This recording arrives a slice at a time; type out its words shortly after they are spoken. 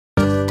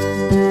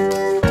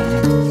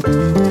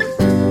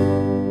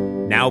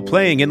Now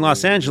playing in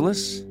Los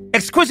Angeles.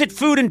 Exquisite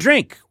food and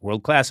drink,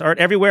 world-class art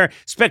everywhere,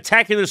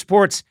 spectacular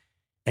sports,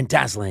 and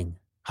dazzling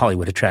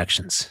Hollywood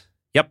attractions.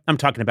 Yep, I'm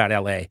talking about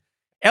L.A.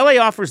 L.A.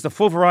 offers the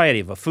full variety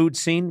of a food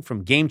scene,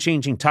 from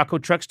game-changing taco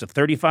trucks to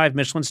 35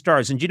 Michelin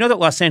stars. And do you know that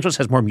Los Angeles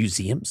has more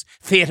museums,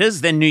 theaters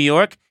than New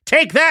York?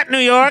 Take that, New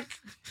York!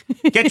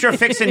 Get your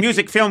fix in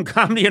music, film,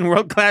 comedy, and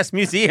world-class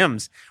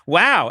museums.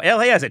 Wow,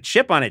 L.A. has a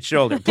chip on its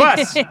shoulder.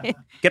 Plus,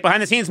 get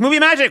behind-the-scenes movie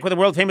magic with a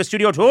world-famous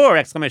studio tour!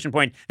 Exclamation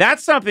point.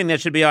 That's something that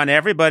should be on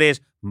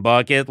everybody's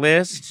bucket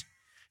list.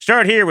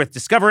 Start here with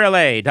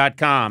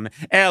discoverla.com.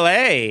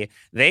 L.A.,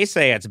 they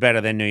say it's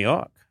better than New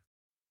York.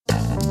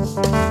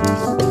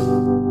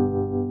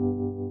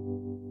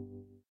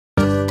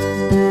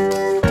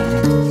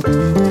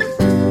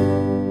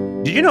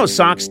 Did you know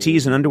socks,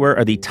 tees, and underwear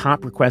are the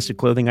top requested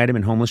clothing item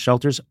in homeless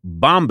shelters?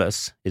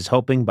 Bombas is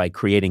hoping by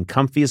creating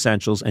comfy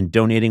essentials and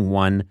donating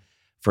one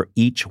for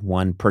each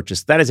one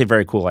purchased. That is a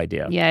very cool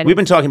idea. Yeah, We've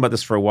been talking about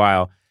this for a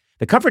while.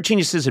 The comfort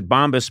geniuses at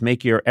Bombas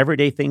make your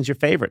everyday things your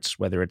favorites,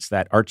 whether it's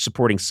that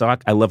arch-supporting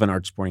sock. I love an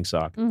arch-supporting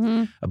sock.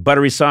 Mm-hmm. A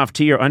buttery soft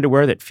tee or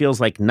underwear that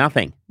feels like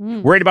nothing.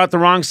 Worried about the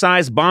wrong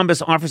size?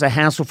 Bombas offers a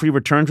hassle-free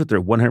returns with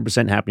their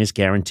 100% happiness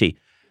guarantee.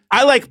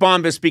 I like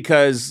Bombas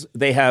because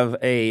they have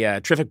a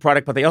terrific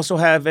product, but they also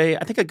have I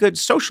think a good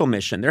social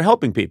mission. They're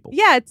helping people.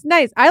 Yeah, it's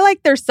nice. I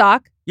like their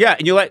sock. Yeah,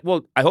 and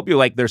I hope you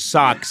like their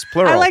socks,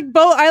 plural. I like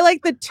both. I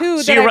like the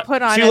two that I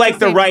put on. So you like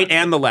the right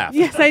and the left.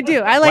 Yes, I do.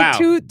 I like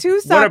two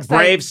socks. What a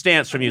brave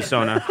stance from you,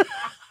 Sona.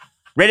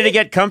 Ready to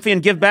get comfy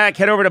and give back?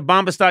 Head over to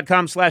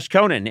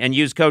bombas.com/Conan and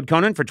use code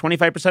Conan for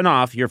 25%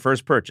 off your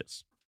first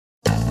purchase.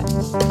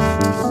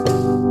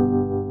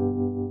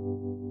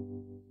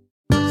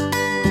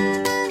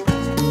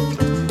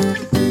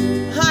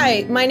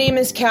 Hi, my name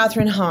is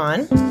Kathryn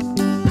Hahn,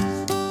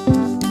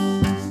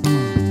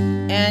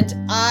 and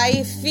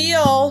I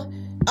feel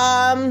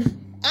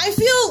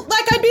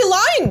like I'd be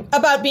lying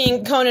about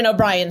being Conan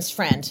O'Brien's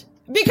friend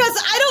because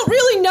I don't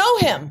really know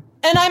him,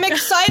 and I'm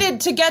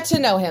excited to get to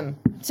know him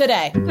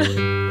today.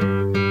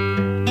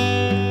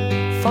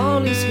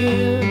 Fall is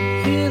here,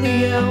 hear the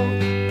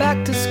yell,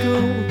 back to school,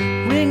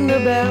 ring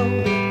the bell,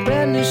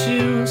 brand new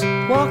shoes,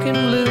 walking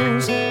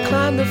blues,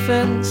 climb the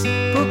fence,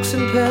 books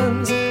and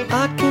pens.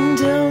 I can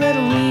tell that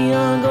we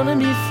are gonna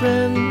be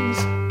friends.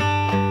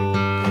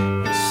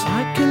 Yes,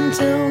 I can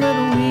tell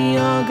that we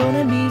are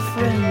gonna be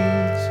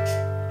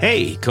friends.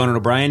 Hey, Conan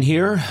O'Brien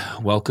here.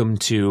 Welcome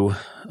to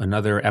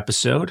another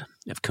episode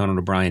of Conan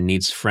O'Brien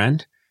Needs a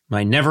Friend.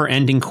 My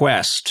never-ending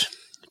quest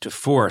to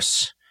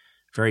force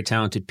very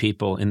talented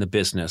people in the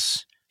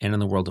business and in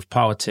the world of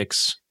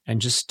politics and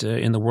just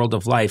in the world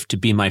of life to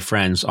be my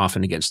friends,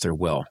 often against their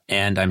will.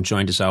 And I'm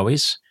joined, as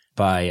always,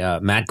 by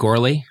Matt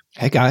Gorley.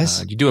 Hey,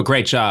 guys. You do a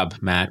great job,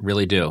 Matt.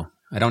 Really do.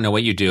 I don't know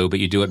what you do, but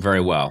you do it very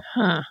well.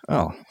 Huh.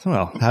 Oh,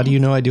 well, how do you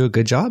know I do a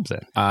good job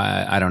then?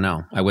 I don't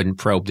know. I wouldn't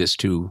probe this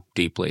too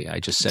deeply. I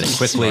just said it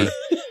quickly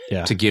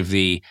to give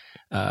the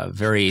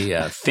very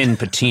thin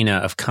patina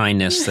of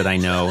kindness that I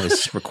know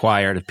is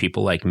required of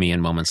people like me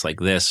in moments like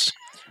this.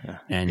 Yeah.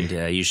 And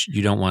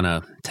you don't want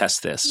to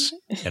test this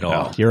at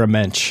all. No, you're a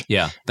mensch.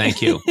 Yeah,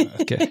 thank you.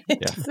 Okay. Yeah.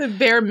 It's the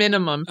bare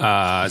minimum.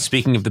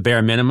 Speaking of the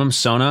bare minimum,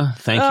 Sona,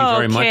 thank you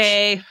very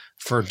much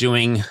for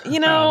doing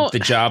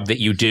the job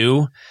that you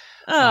do.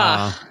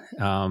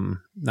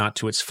 Not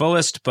to its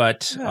fullest,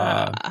 but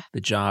the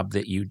job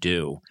that you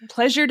do.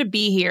 Pleasure to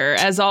be here,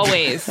 as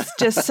always.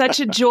 Just such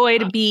a joy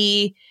to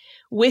be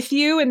with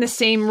you in the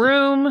same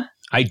room.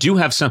 I do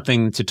have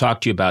something to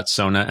talk to you about,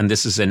 Sona, and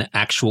this is an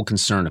actual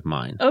concern of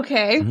mine.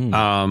 Okay.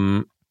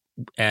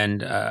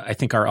 And I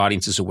think our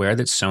audience is aware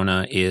that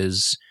Sona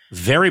is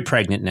very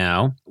pregnant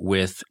now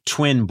with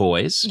twin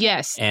boys.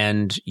 Yes.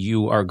 And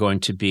you are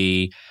going to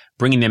be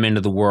bringing them into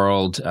the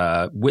world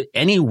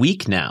any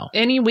week now.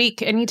 Any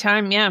week,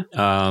 anytime, yeah.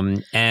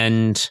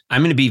 And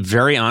I'm going to be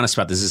very honest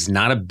about this. This is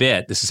not a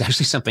bit. This is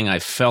actually something I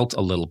felt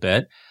a little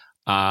bit.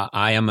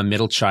 I am a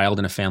middle child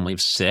in a family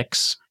of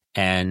 6.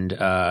 And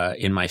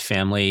in my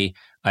family,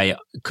 I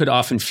could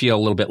often feel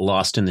a little bit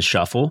lost in the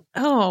shuffle,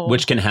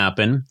 which can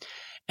happen.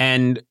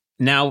 And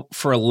now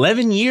for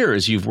 11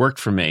 years, you've worked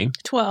for me.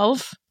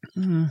 12.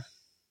 I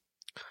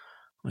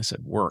said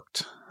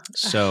worked.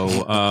 So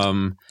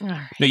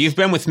no, you've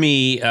been with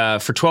me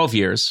for 12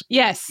 years.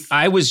 Yes.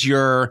 I was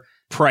your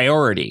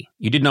priority.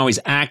 You didn't always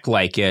act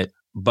like it,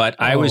 but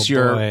I was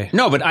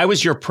I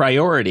was your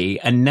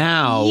priority. And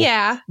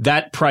now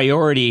that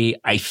priority,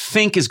 I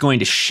think, is going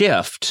to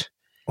shift.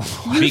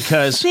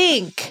 Because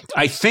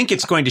I think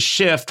it's going to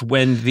shift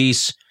when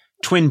these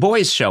twin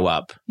boys show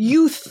up.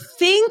 You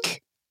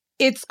think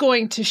it's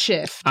going to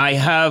shift? I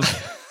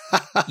have,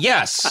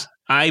 yes,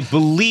 I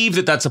believe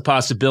that that's a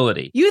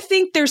possibility. You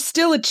think there's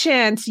still a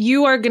chance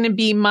you are going to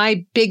be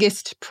my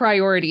biggest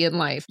priority in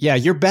life? Yeah,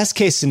 your best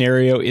case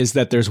scenario is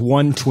that there's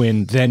one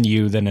twin, then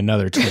you, then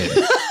another twin.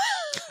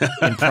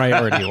 In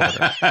priority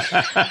order.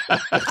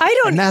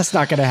 And that's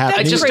not going to happen.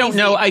 I just don't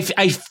know.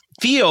 I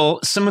feel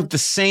some of the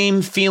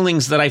same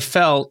feelings that I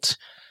felt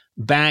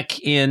back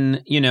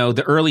in,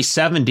 the early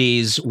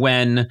 70s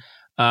when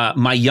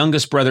My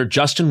youngest brother,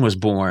 Justin, was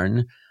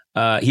born.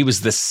 He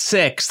was the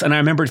 6th, and I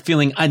remember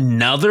feeling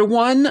another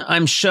one.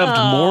 I'm shoved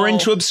more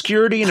into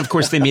obscurity. And of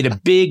course, they made a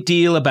big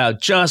deal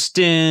about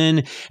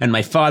Justin. And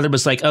my father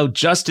was like, oh,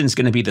 Justin's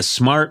going to be the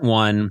smart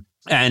one,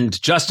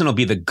 and Justin will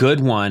be the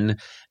good one.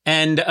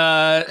 And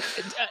I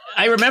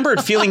remember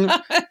feeling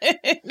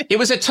it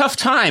was a tough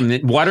time.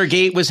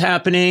 Watergate was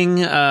happening.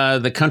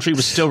 The country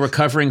was still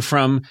recovering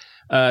from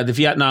the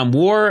Vietnam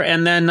War.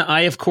 And then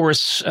I, of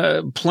course,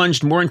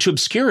 plunged more into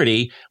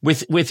obscurity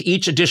with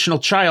each additional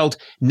child.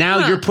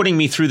 Now you're putting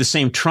me through the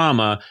same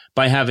trauma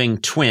by having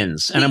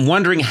twins. And I'm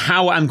wondering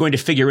how I'm going to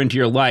figure into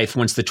your life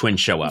once the twins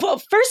show up. Well,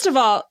 first of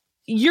all,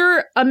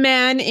 you're a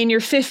man in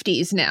your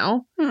 50s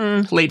now.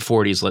 Late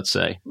 40s, let's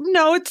say.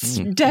 No, it's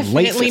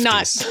definitely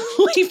not.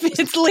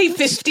 It's late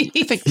 50s.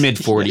 I think mid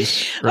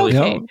 40s.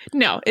 Okay.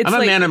 No, it's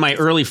I'm a man in my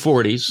early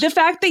 40s. The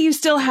fact that you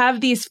still have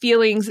these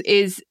feelings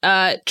is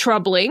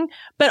troubling,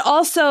 but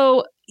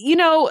also,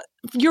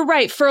 you're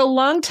right. For a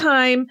long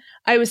time,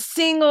 I was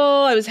single.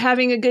 I was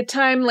having a good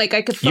time. Like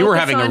I could focus on you were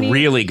having a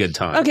really good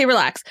time. Okay,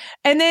 relax.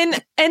 And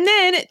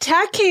then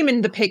Tack came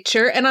in the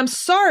picture, and I'm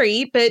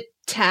sorry, but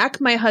Tack,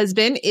 my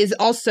husband, is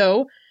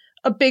also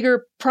a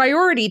bigger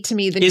priority to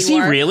me than you are. Is he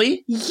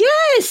really?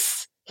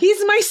 Yes.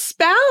 He's my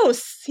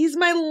spouse. He's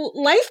my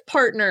life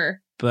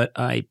partner. But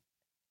I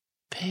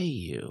pay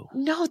you.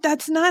 No,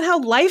 that's not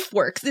how life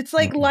works. It's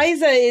like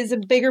Liza is a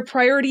bigger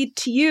priority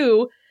to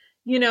you,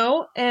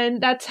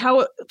 and that's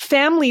how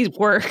family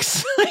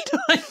works.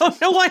 I don't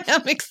know why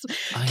I'm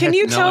Can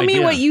you tell me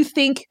what you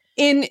think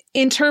in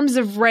terms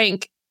of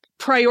rank?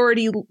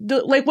 Priority,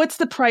 like what's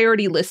the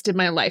priority list in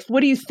my life?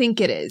 What do you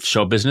think it is?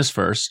 Show business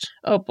first.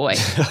 Oh boy.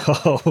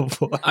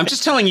 I'm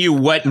just telling you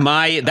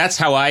that's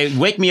how I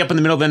wake me up in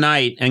the middle of the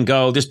night and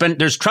go,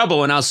 there's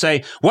trouble. And I'll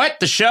say, what?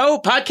 The show?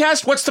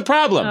 Podcast? What's the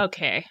problem?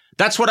 Okay.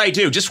 That's what I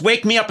do. Just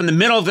wake me up in the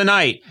middle of the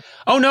night.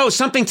 Oh no,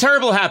 something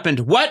terrible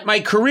happened. What?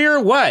 My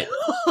career? What?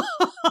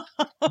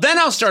 Then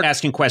I'll start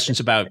asking questions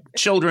about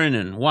children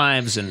and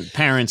wives and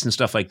parents and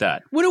stuff like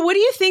that. What do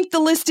you think the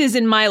list is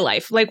in my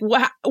life? Like,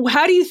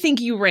 how do you think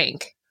you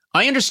rank?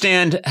 I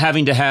understand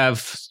having to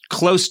have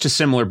close to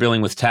similar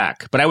billing with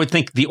Tack, but I would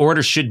think the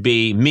order should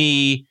be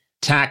me,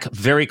 Tack,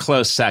 very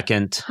close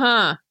second.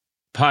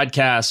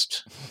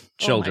 Podcast,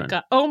 children.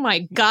 Oh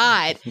my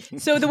God.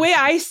 So the way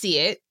I see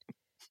it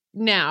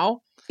now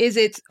is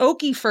it's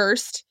Okie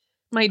first,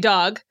 my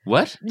dog.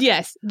 What?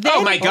 Yes.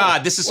 Oh my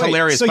God, this is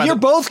hilarious. So you're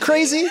both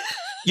crazy?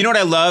 You know what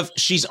I love?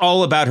 She's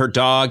all about her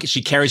dog.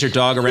 She carries her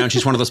dog around.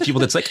 She's one of those people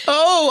that's like,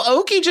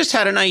 oh, Okie just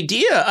had an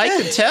idea. I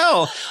could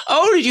tell.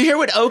 Oh, did you hear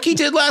what Okie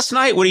did last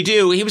night? What'd he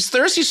do? He was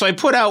thirsty, so I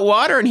put out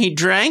water and he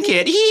drank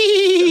it.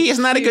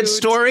 Isn't that a good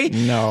story?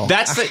 No.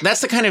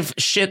 That's the kind of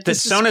shit that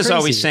Sona's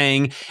always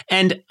saying.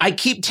 And I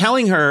keep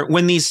telling her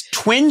when these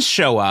twins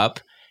show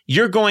up,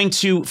 you're going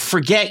to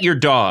forget your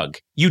dog.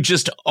 You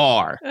just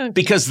are.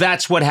 Because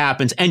that's what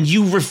happens. And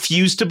you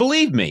refuse to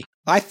believe me.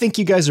 I think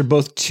you guys are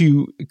both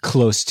too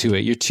close to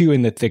it. You're too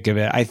in the thick of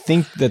it. I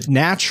think the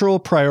natural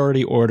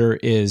priority order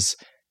is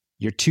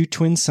your 2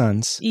 twin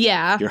sons.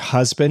 Yeah. Your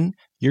husband,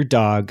 your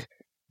dog,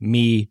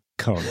 me,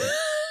 Conan.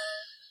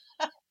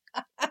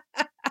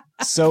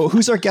 So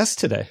who's our guest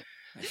today?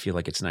 I feel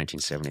like it's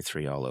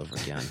 1973 all over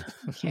again.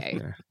 Okay.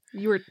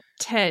 You were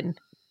 10.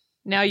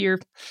 Now you're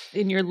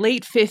in your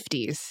late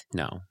 50s.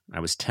 No, I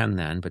was 10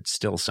 then, but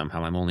still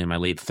somehow I'm only in my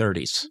late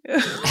 30s.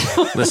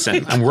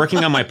 Listen, I'm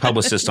working on my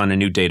publicist on a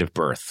new date of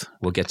birth.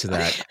 We'll get to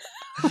that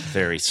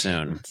very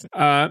soon.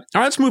 All right,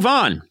 let's move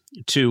on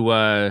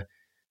to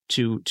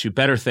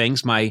better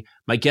things. My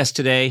guest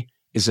today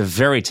is a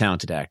very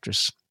talented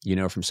actress. You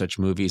know from such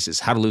movies as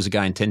How to Lose a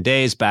Guy in 10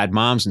 Days, Bad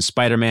Moms, and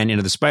Spider-Man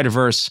Into the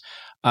Spider-Verse.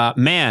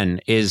 Man,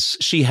 is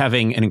she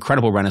having an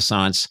incredible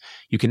renaissance.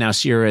 You can now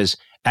see her as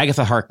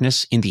Agatha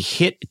Harkness in the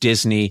hit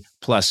Disney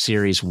Plus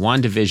series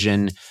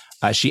WandaVision.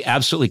 She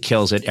absolutely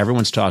kills it.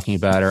 Everyone's talking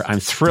about her. I'm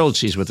thrilled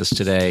she's with us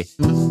today.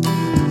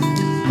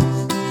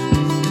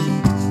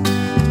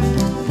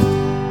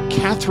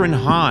 Kathryn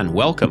Hahn,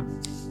 welcome.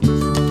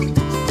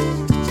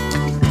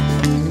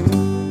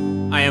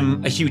 I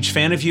am a huge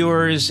fan of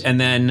yours. And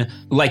then,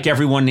 like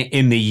everyone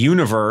in the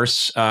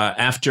universe,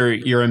 after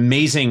your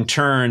amazing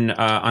turn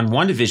on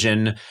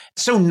WandaVision,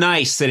 it's so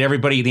nice that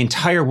everybody, the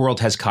entire world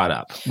has caught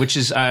up, which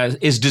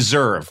is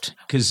deserved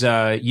because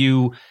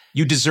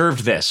you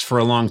deserved this for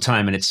a long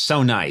time. And it's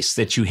so nice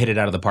that you hit it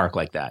out of the park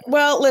like that.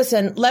 Well,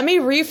 listen, let me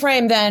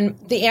reframe then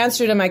the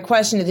answer to my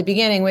question at the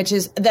beginning, which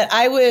is that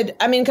I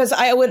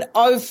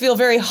would feel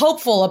very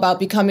hopeful about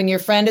becoming your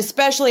friend,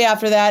 especially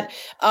after that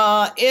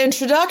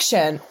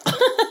introduction.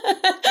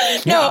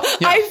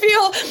 I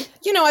feel,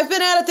 I've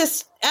been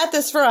at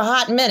this for a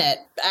hot minute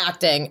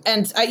acting,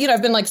 and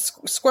I've been like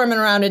squirming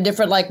around in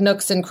different like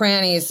nooks and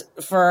crannies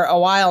for a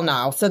while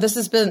now. So this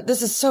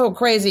is so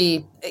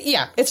crazy.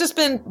 Yeah, it's just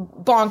been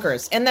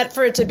bonkers. And that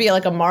for it to be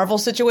like a Marvel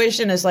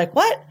situation is like,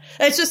 what?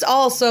 It's just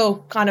all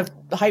so kind of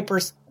hyper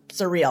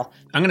surreal.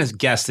 I'm going to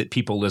guess that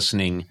people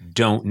listening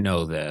don't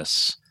know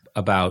this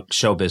about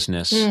show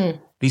business.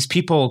 these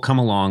people come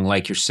along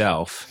like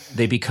yourself.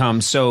 They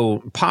become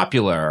so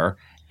popular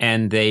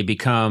and they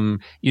become,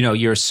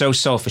 you're so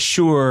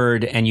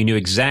self-assured and you knew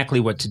exactly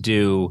what to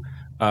do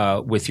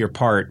with your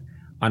part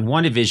on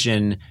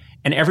WandaVision.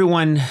 And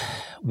everyone,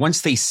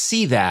 once they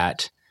see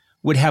that,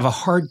 would have a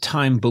hard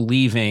time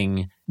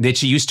believing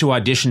that you used to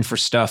audition for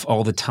stuff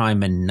all the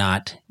time and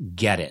not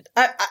get it.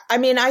 I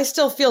mean, I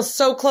still feel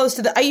so close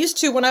to that. I used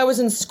to, when I was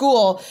in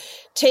school,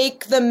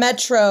 take the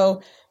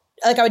Metro.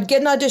 Like I would get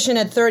an audition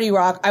at 30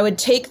 Rock. I would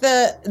take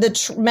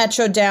the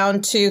Metro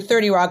down to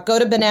 30 Rock, go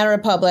to Banana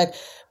Republic,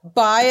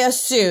 buy a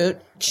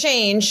suit,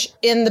 change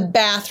in the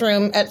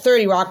bathroom at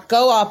 30 Rock,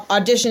 go up,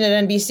 audition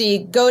at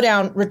NBC, go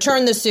down,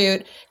 return the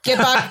suit, get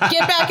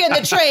back in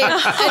the train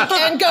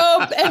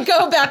and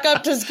go back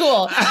up to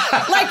school.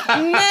 Like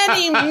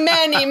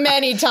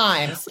many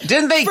times.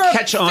 Didn't they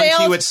catch on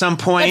to you at some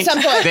point?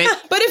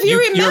 But if you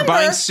remember, you were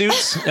buying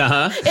suits.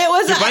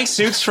 You're buying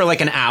suits for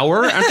like an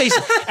hour, aren't they?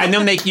 And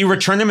then you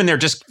return them, and they're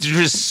just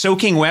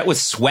soaking wet with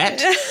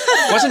sweat.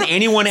 Wasn't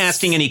anyone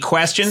asking any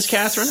questions,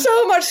 Kathryn?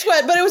 So much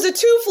sweat, but it was a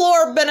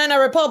 2-floor Banana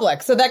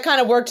Republic, so that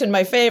kind of worked in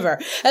my favor,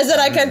 as that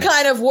I could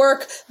kind of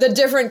work the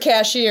different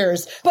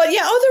cashiers. But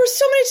yeah, there were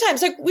so many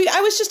times. Like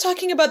I was just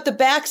talking about the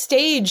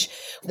backstage,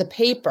 the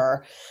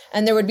paper.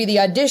 And there would be the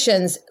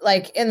auditions,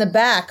 like in the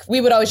back. We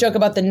would always joke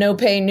about the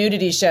no-pay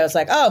nudity shows.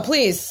 Like, oh,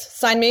 please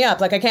sign me up.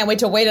 Like, I can't wait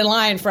to wait in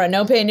line for a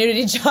no-pay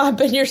nudity job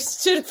in your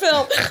student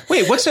film.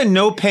 Wait, what's a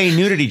no-pay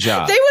nudity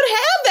job? They would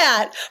have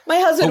that. My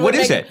husband would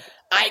What is it?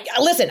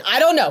 Listen, I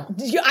don't know.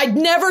 I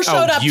never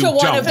showed up to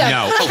one of them.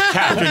 No,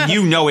 Kathryn,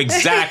 you know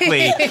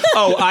exactly.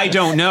 Oh, I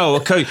don't know.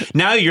 Okay,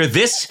 now you're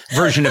this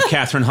version of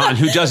Kathryn Hahn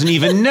who doesn't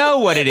even know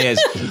what it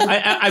is.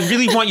 I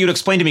really want you to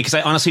explain to me because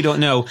I honestly don't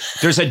know.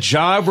 There's a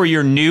job where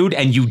you're nude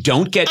and you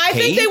don't get paid? I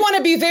think they want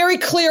to be very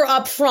clear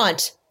up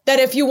front that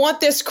if you want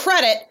this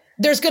credit,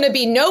 there's going to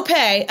be no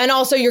pay and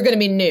also you're going to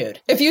be nude.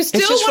 If you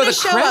still want to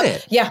show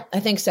up. Yeah, I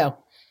think so.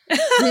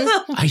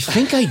 I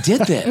think I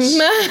did this.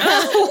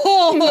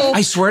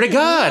 I swear to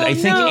God. I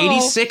think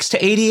 86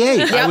 to 88.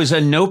 Yep. I was a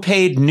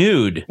no-paid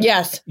nude.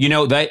 Yes.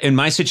 That in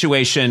my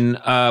situation,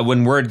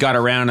 when word got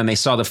around and they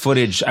saw the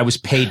footage, I was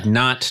paid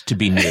not to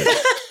be nude.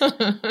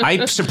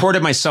 I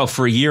supported myself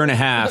for a year and a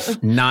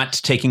half, not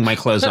taking my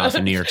clothes off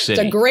in New York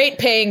City. It's a great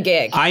paying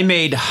gig. I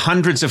made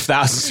hundreds of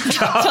thousands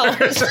of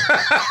dollars.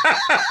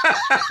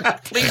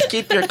 Please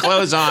keep your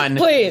clothes on.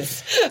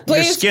 Please.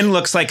 Your skin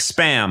looks like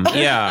Spam.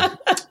 Yeah.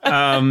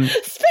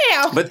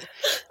 Spam. But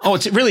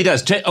it really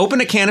does. To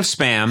open a can of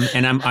Spam,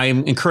 and I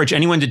encourage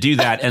anyone to do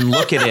that and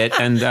look at it,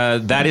 and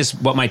that is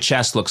what my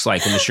chest looks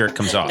like when the shirt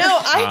comes off. No,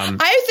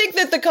 I think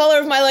that the color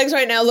of my legs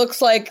right now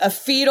looks like a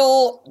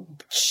fetal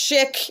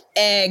chick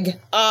egg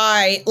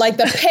eye, like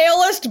the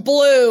palest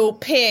blue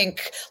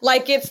pink,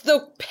 like it's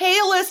the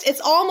palest,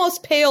 it's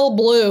almost pale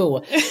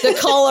blue, the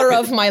color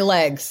of my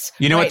legs.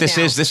 You know what this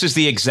is? This is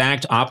the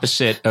exact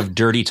opposite of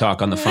dirty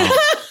talk on the phone.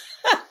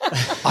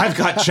 I've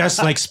got chest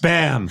like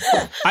Spam.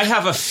 I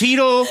have a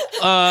fetal,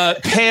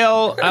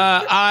 pale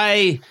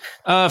eye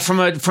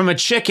from a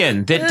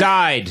chicken that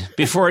died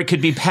before it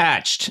could be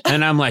patched.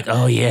 And I'm like,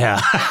 oh,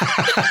 yeah,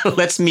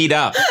 let's meet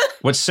up.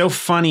 What's so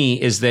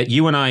funny is that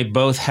you and I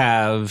both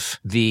have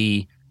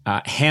the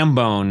ham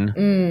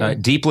bone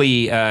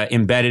deeply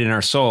embedded in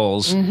our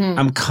souls. Mm-hmm.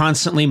 I'm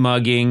constantly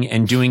mugging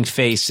and doing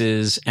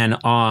faces and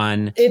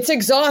on. It's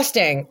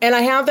exhausting. And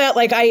I have that,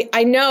 like,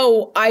 I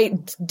know I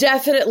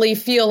definitely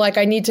feel like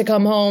I need to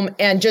come home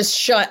and just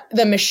shut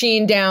the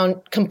machine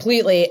down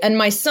completely. And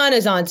my son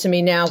is on to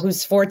me now,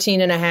 who's 14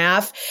 and a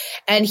half.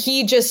 And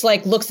he just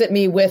like looks at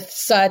me with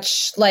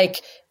such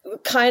like,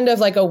 kind of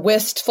like a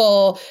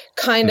wistful,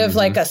 kind of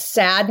like a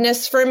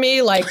sadness for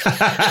me. Like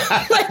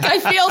I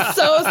feel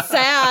so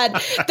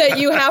sad that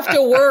you have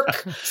to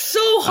work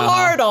so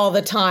hard all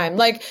the time.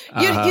 Like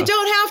you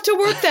don't have to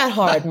work that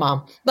hard,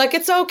 Mom. Like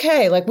it's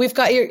okay. Like we've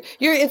got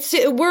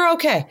we're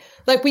okay.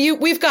 Like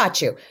we've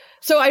got you.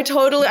 So I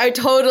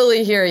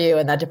totally hear you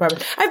in that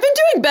department. I've been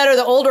doing better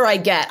the older I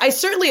get. I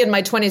certainly in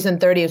my 20s and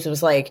 30s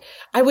was like,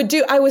 I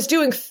was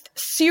doing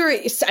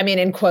serious, I mean,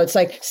 in quotes,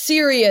 like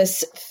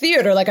serious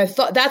theater. Like I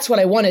thought that's what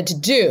I wanted to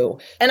do.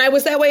 And I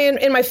was that way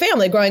in my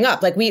family growing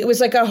up. Like it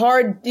was like a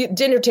hard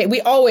dinner table.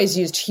 We always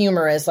used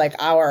humor as like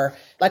our,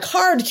 like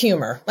hard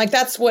humor. Like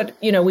that's what,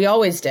 we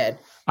always did.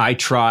 I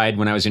tried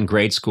when I was in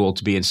grade school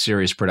to be in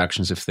serious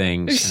productions of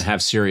things and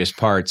have serious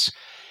parts.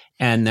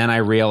 And then I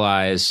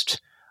realized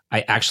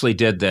I actually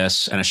did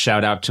this, and a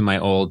shout out to my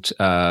old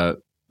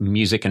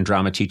music and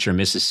drama teacher,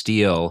 Mrs.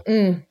 Steele.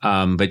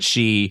 But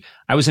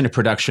I was in a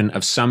production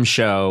of some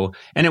show,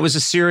 and it was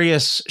a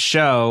serious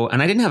show,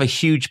 and I didn't have a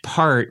huge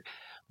part,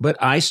 but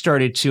I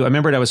started to, I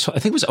remembered I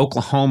think it was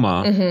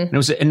Oklahoma, and it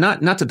was, and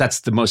not that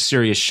that's the most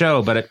serious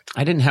show, but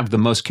I didn't have the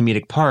most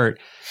comedic part,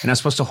 and I was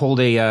supposed to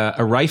hold a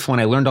rifle, and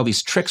I learned all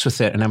these tricks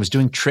with it, and I was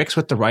doing tricks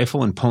with the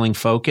rifle and pulling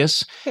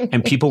focus,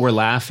 and people were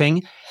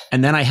laughing.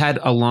 And then I had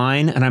a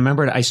line, and I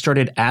remembered I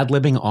started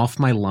ad-libbing off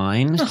my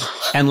line.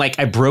 And like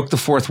I broke the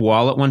fourth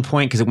wall at one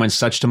point because it went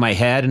such to my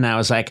head. And I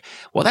was like,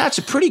 well, that's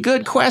a pretty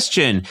good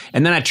question.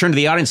 And then I turned to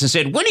the audience and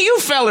said, what do you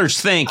fellers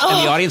think?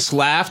 And the audience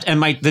laughed.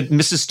 And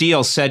Mrs.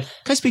 Steele said,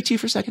 can I speak to you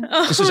for a second?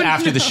 This was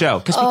after the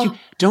show. Can I speak to you?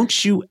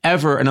 Don't you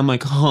ever. And I'm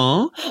like,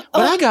 huh?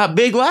 But I got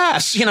big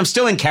laughs. I'm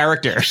still in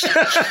character.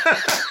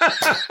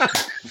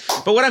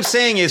 But what I'm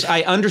saying is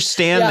I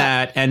understand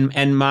that. And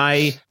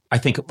I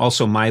think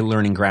also my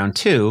learning ground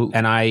too.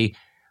 And I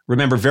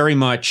remember very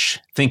much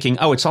thinking,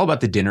 oh, it's all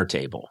about the dinner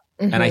table.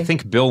 Mm-hmm. And I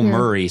think Bill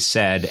Murray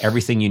said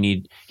everything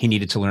he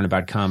needed to learn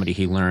about comedy,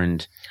 he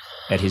learned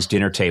at his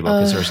dinner table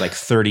because there was like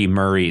 30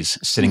 Murrays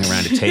sitting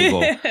around a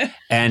table.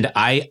 And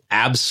I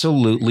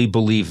absolutely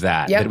believe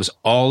that it was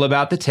all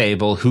about the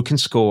table, who can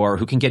score,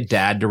 who can get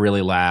dad to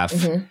really laugh,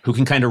 who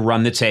can kind of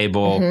run the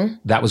table.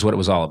 That was what it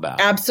was all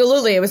about.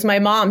 Absolutely. It was my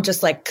mom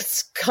just like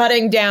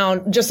cutting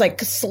down, just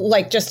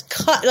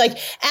cut like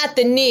at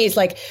the knees.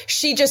 Like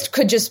she just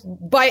could just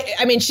bite.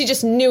 I mean, she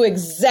just knew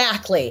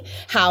exactly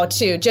how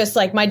to just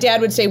like my dad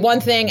would say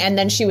one thing and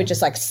then she would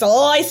just like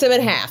slice him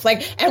in half.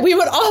 Like, and we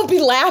would all be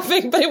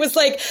laughing, but it was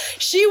like,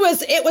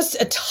 it was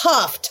a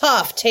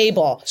tough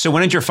table. So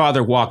when did your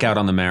father walk out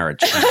on the marriage?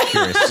 I'm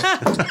curious.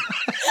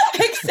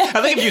 Exactly.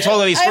 I think if you told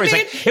all these stories,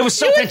 like it was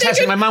so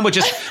fantastic. My mom would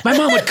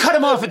cut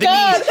him off at the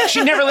knees.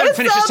 She never let him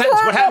finish his sentence.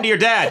 Horrible. What happened to your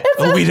dad?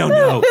 We don't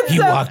know. He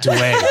walked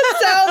away.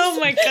 Oh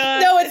my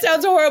God. No, it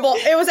sounds horrible.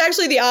 It was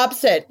actually the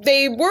opposite.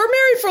 They were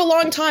married for a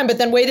long time, but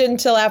then waited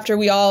until after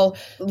we all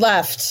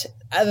left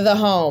the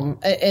home,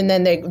 and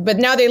then but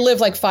now they live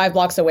like 5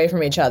 blocks away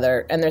from each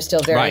other, and they're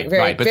still very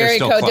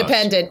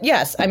codependent. Close.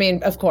 Yes, I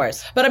mean, of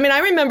course. But I mean, I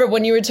remember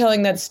when you were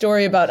telling that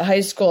story about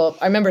high school.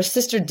 I remember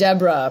Sister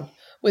Deborah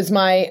was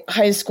my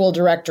high school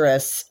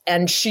directress,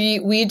 and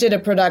we did a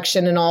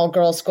production in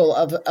all-girls school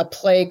of a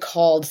play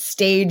called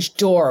Stage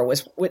Door,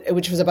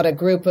 which was about a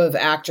group of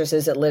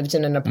actresses that lived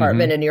in an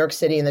apartment in New York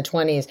City in the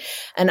 1920s.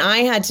 And I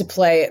had to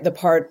play the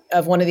part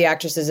of one of the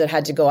actresses that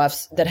had to go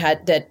off, that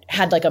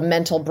had like a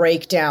mental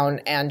breakdown,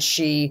 and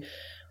she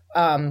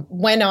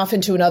went off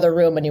into another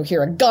room, and you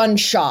hear a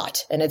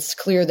gunshot, and it's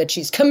clear that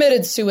she's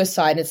committed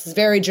suicide. It's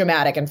very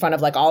dramatic in front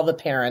of like all the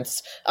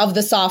parents of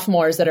the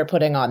sophomores that are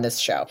putting on this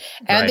show.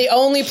 And the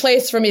only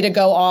place for me to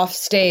go off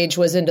stage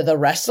was into the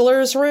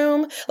wrestlers'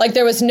 room. Like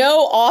there was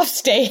no off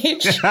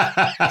stage. So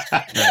I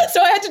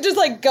had to just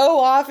like go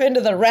off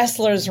into the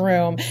wrestlers'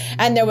 room,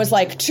 and there was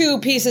like 2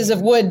 pieces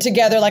of wood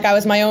together, like I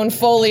was my own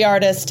Foley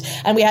artist,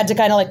 and we had to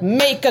kind of like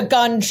make a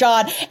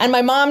gunshot. And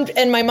my mom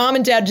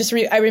and dad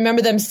I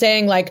remember them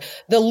saying like,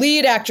 the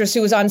lead actress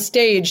who was on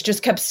stage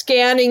just kept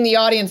scanning the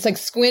audience, like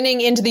squinting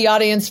into the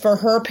audience for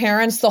her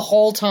parents the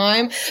whole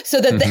time,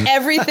 so that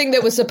everything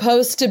that was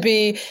supposed to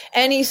be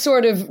any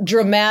sort of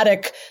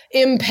dramatic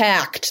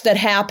impact that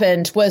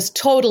happened was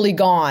totally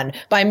gone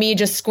by me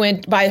just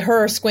by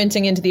her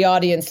squinting into the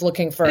audience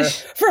looking for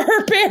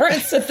her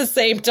parents at the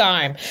same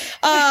time.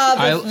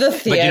 The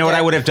theater. But you know what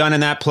I would have done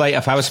in that play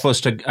if I was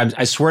supposed to?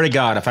 I swear to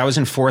God, if I was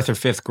in 4th or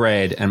 5th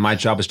grade and my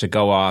job was to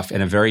go off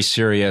in a very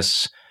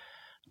serious,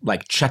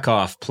 like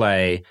Chekhov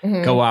play,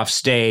 go off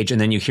stage,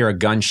 and then you hear a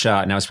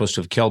gunshot, and I was supposed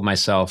to have killed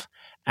myself.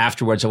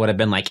 Afterwards, I would have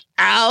been like,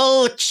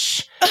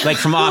 ouch, like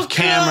from off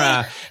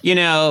camera,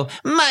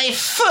 my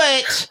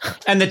foot.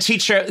 And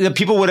the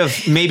people would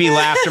have maybe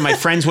laughed, or my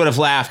friends would have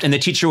laughed, and the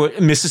teacher,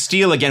 Mrs.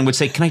 Steele again, would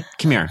say, come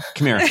here.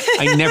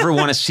 I never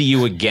want to see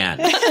you again.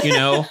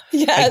 Yes.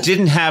 I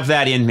didn't have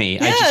that in me.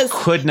 Yes. I just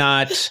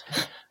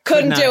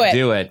could not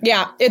do it.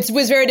 Yeah, it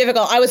was very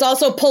difficult. I was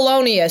also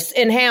Polonius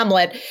in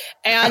Hamlet,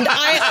 and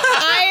I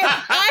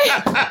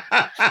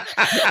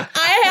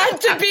had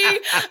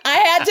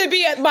to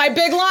be. My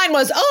big line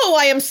was, "Oh,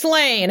 I am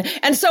slain,"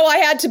 and so I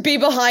had to be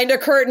behind a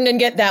curtain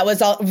and that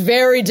was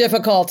very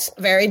difficult.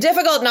 Very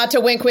difficult not to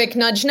wink, wink,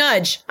 nudge,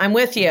 nudge. I'm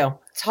with you.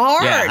 It's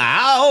hard.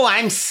 Yeah. Oh,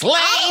 I'm slain.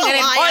 And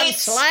it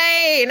hurts.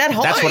 Slain. It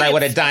hurts. That's what I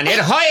would have done. It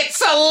hurts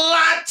a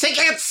lot to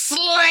get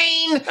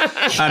slain.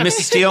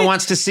 Mrs. Steele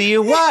wants to see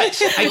you.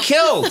 What? I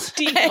killed.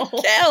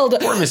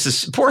 Poor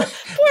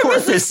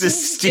Mrs.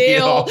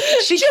 Steele.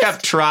 She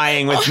kept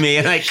trying with me,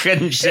 and I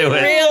couldn't do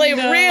it.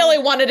 Really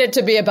wanted it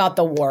to be about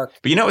the work.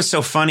 But what's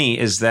so funny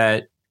is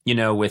that,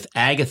 with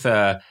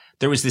Agatha,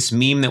 there was this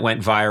meme that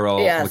went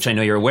viral, which I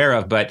know you're aware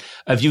of, but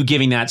of you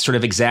giving that sort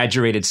of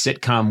exaggerated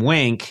sitcom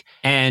wink.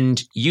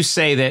 And you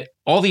say that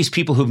all these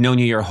people who've known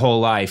you your whole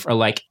life are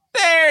like,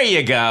 there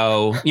you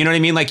go. You know what I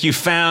mean? Like you're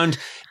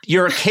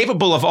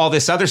capable of all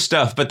this other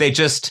stuff, but there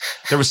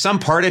was some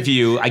part of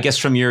you, I guess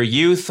from your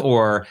youth,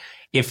 or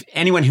if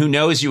anyone who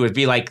knows you would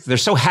be like, they're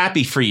so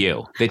happy for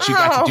you that you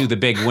got to do the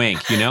big wink,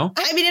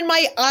 I mean, in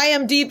my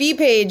IMDb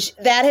page,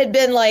 that had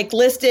been like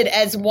listed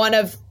as one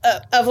of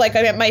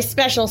my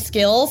special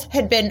skills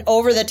had been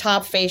over the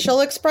top facial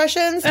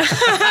expressions. That's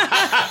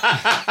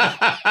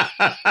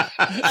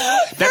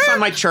on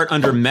my chart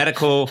under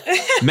medical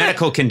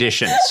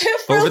conditions.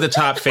 Over the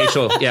top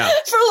facial. Yeah.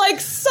 For like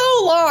so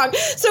so long.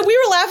 So we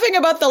were laughing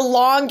about the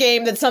long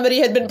game that somebody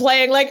had been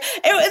playing. Like,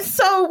 it was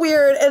so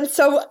weird and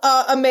so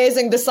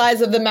amazing, the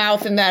size of the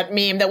mouth in that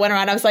meme that went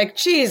around. I was like,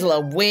 geez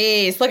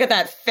Louise, look at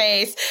that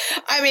face.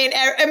 I mean,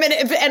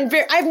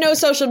 I have no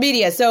social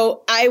media,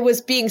 so I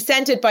was being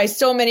sent it by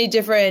so many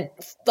different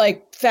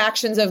like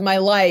factions of my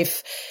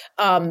life.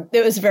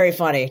 It was very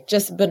funny,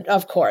 but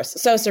of course,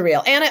 so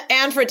surreal.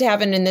 And for it to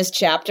happen in this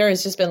chapter,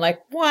 it's just been like,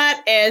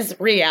 what is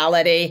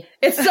reality?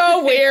 It's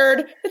so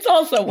weird. It's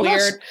also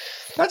weird.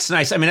 That's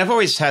nice. I mean, I've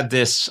always had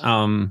this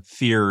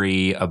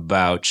theory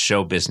about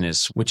show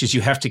business, which is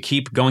you have to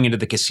keep going into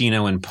the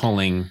casino and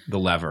pulling the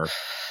lever.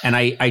 And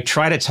I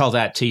try to tell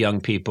that to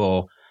young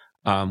people,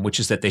 which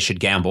is that they should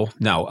gamble.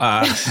 No,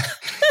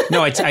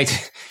 no, you've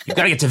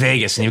got to get to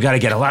Vegas and you've got to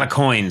get a lot of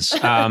coins.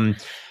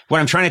 What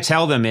I'm trying to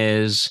tell them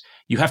is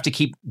you have to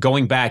keep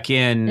going back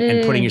in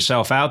and putting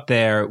yourself out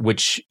there,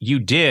 which you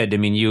did. I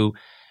mean, you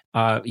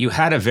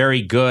had a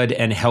very good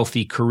and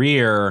healthy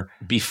career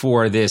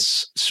before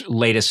this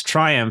latest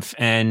triumph.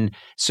 And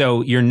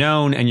so you're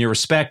known and you're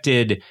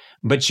respected,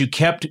 but you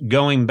kept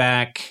going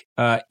back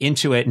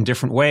into it in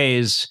different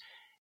ways.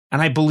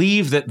 And I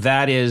believe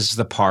that is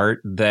the part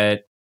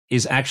that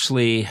is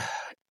actually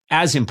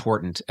as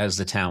important as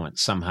the talent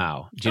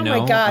somehow. Do you know?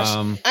 Oh my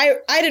gosh.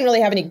 I didn't really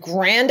have any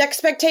grand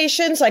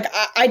expectations. Like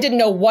I didn't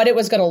know what it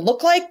was going to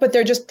look like, but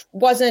there just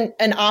wasn't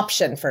an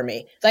option for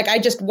me. Like I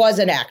just was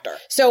an actor.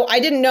 So I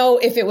didn't know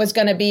if it was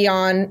going to be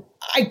I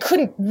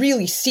couldn't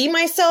really see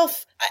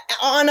myself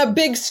on a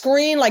big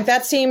screen. Like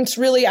that seemed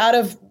really out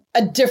of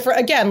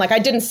like I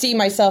didn't see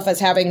myself as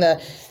having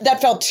that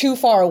felt too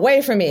far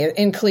away from me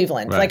in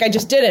Cleveland. Right. Like I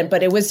just didn't,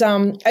 but it was,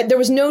 there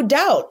was no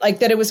doubt like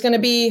that it was going to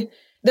be,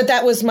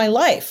 that was my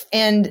life.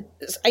 And,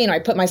 I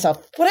put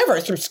myself,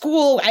 through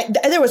school.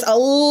 There was a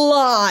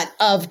lot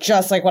of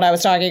just like what I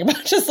was talking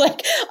about, just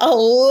like a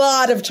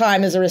lot of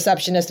time as a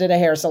receptionist at a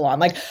hair salon,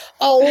 like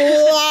a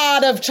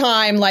lot of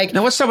time. Like,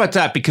 now let's talk about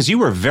that because you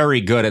were very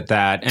good at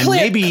that. And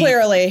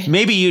clearly,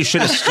 maybe you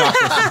should have stuck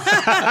with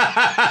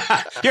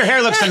it. Your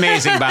hair looks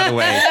amazing, by the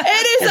way.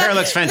 Your hair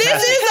looks fantastic.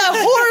 This is a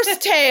horse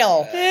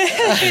tail.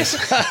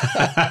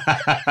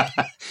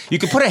 You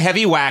could put a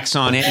heavy wax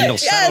on it and it'll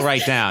settle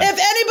right down. If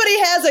anybody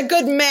has a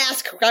good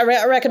mask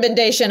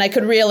recommendation, I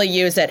could really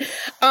use it.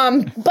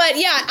 But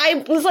yeah,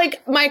 I was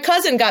like, my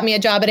cousin got me a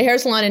job at a hair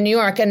salon in New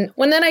York. And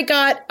when then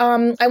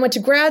I went to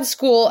grad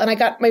school and I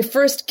got my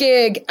first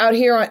gig out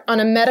here on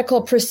a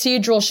medical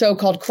procedural show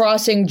called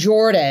Crossing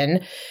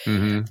Jordan,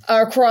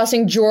 or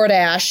Crossing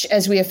Jordash,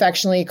 as we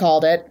affectionately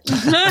called it.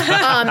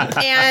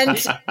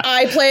 And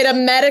I played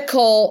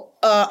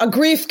a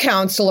grief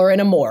counselor in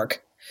a morgue.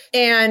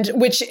 And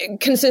which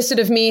consisted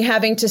of me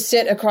having to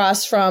sit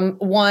across from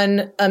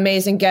one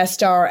amazing guest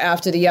star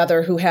after the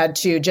other who had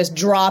to just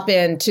drop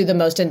into the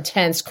most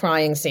intense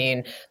crying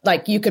scene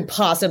like you could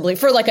possibly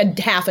for like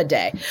half a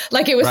day.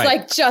 Like it was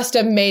like just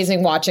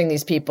amazing watching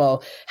these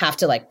people have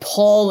to like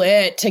pull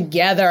it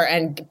together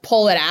and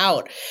pull it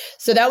out.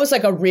 So that was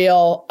like a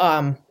real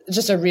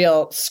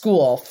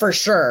school for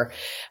sure.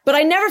 But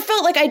I never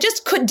felt like I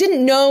just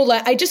didn't know,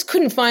 like I just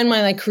couldn't find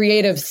my like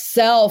creative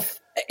self.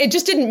 It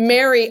just didn't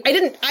marry.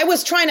 I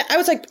was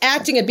like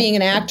acting at being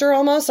an actor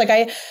almost. Like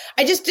I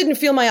just didn't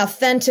feel my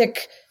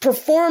authentic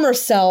performer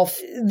self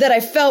that I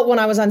felt when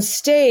I was on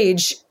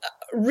stage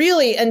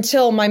really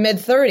until my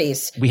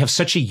mid-30s. We have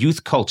such a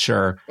youth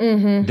culture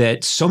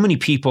that so many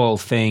people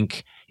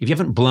think if you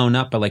haven't blown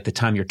up by like the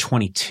time you're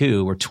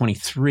 22 or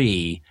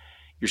 23,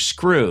 you're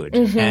screwed.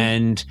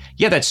 And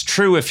yeah, that's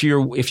true if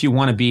you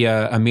want to be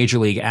a major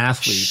league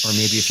athlete, or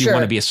maybe if you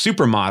want to be a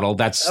supermodel,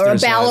 or a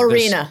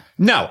ballerina.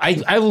 No,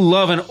 I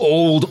love an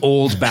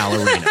old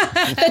ballerina.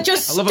 That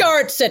just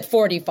starts at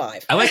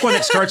 45. I like when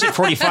it starts at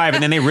 45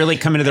 and then they really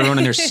come into their own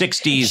in their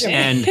 60s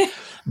and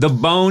the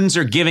bones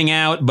are giving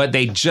out, but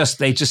they just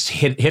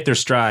hit their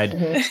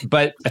stride.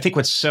 But I think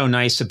what's so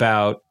nice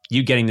about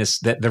you getting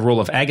the role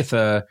of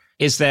Agatha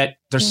is that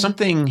there's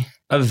something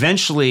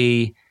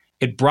eventually.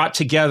 It brought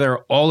together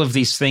all of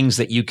these things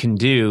that you can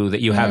do,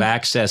 that you have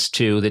access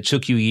to, that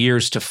took you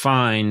years to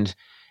find,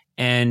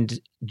 and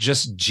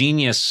just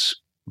genius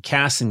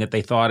casting that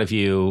they thought of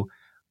you.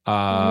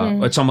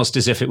 It's almost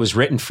as if it was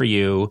written for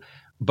you.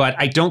 But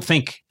I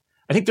think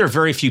there are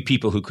very few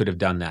people who could have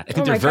done that. I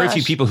think there are very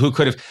few people who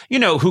could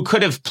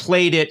have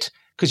played it,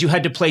 because you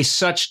had to play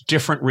such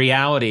different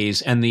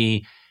realities, and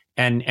the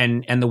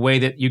way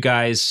that you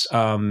guys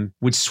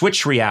would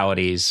switch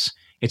realities.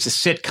 It's a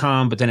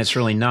sitcom, but then it's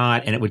really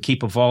not. And it would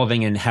keep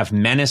evolving and have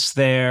menace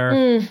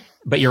there.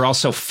 But you're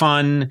also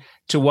fun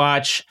to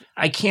watch.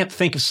 I can't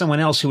think of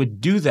someone else who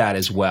would do that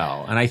as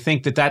well. And I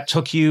think that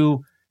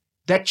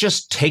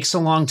just takes a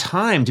long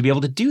time to be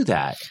able to do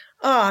that.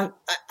 I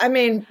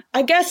mean,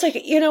 I guess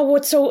like,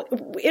 what's so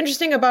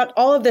interesting about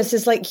all of this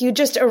is like you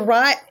just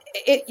arrive.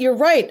 You're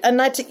right. And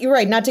you're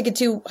right. Not to get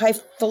too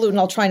highfalutin.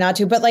 I'll try not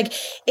to. But like,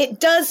 it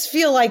does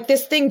feel like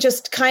this thing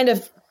just kind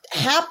of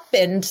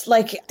happened,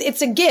 like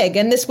it's a gig,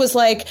 and this was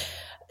like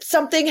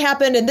something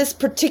happened in this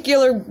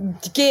particular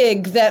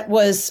gig that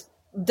was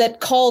that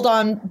called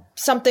on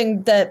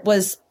something that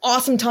was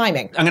awesome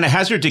timing. I'm going to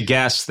hazard to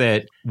guess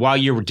that while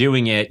you were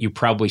doing it, you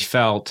probably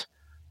felt,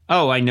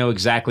 oh, I know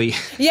exactly.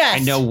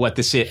 Yes. I know what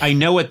this is. I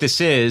know what this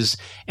is.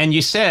 And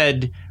you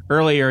said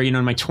earlier,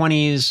 in my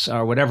 20s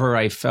or whatever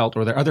I felt,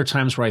 or there are other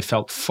times where I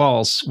felt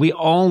false. We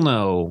all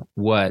know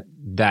what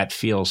that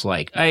feels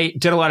like. I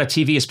did a lot of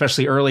TV,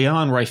 especially early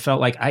on, where I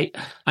felt like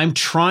I'm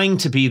trying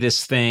to be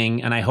this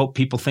thing and I hope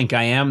people think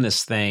I am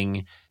this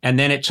thing. And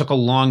then it took a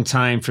long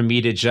time for me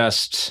to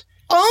just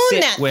own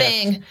that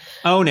thing.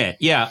 Own it.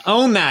 Yeah.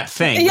 Own that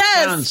thing.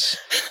 Yes.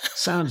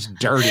 Sounds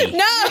dirty.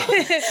 No.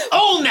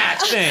 Own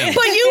that thing.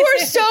 But you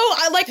were so,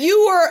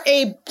 you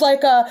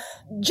were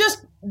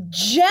just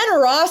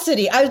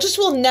generosity. I just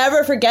will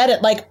never forget it.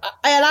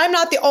 And I'm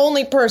not the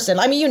only person.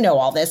 I mean, you know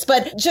all this,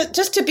 but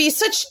just to be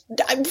for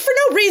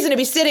no reason to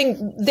be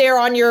sitting there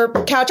on your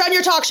couch, on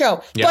your talk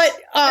show. Yep. But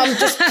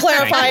just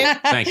clarifying.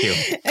 Thank you.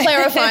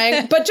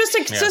 Clarifying. But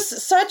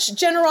just such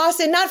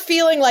generosity, not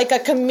feeling like a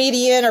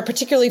comedian or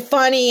particularly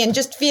funny, and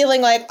just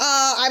feeling like,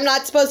 I'm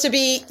not supposed to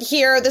be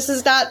here. This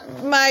is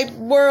not my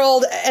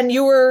world. And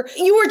you were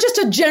just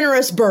a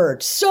generous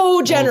bird.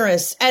 So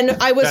generous. And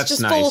I was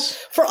just nice.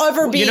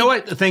 Forever being. You know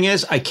what? The thing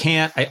is,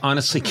 I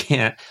honestly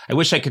can't. I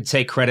wish I could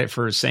take credit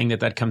for saying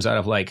that comes out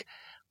of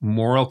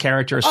moral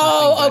character or something.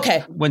 Oh,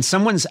 okay. When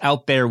someone's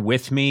out there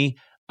with me,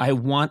 I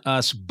want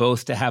us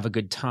both to have a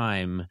good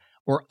time,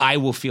 or I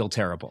will feel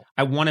terrible.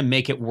 I want to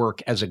make it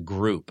work as a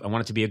group. I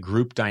want it to be a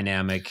group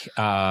dynamic.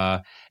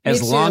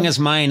 As long as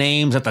my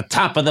name's at the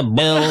top of the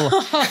bill,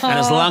 and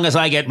as long as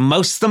I get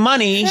most of the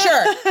money. Sure.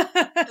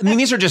 I mean,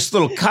 these are just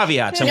little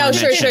caveats.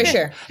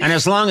 Sure. And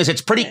as long as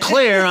it's pretty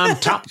clear I'm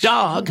top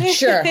dog.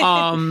 Sure.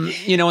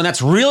 And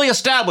that's really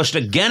established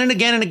again and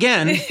again and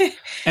again.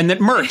 And that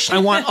merch, I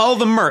want all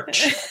the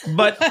merch.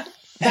 But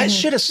that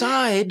shit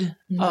aside,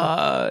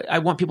 I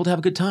want people to have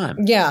a good time.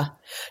 Yeah.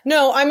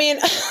 No, I mean,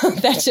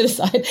 that shit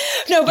aside.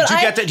 No, but did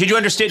you get that? Did you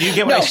understand? Did you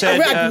get what I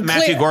said,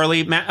 Matthew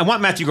Gorley? I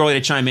want Matthew Gorley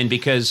to chime in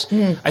because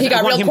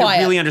I want him to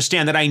really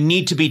understand that I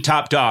need to be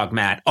top dog,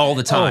 Matt, all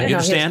the time. You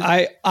understand?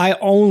 I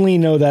only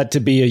know that to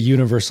be a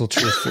universal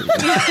truth for you.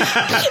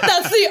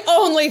 That's the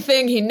only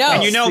thing he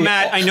knows. And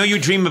Matt, I know you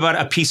dream about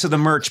a piece of the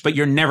merch, but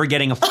you're never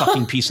getting a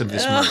fucking piece of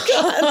this merch.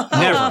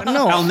 Never.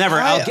 No, I'll never.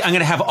 I'm going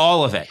to have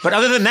all of it. But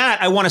other than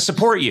that, I want to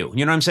support you.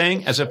 You know what I'm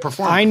saying? As a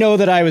performer. I know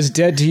that I was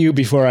dead to you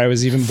before I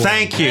was even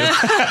born. Thank you.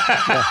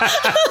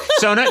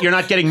 Sona, you're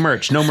not getting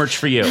merch. No merch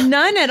for you.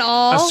 None at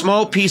all. A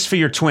small piece for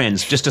your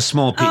twins. Just a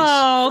small piece.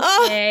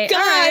 Oh, okay. God.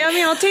 All right. I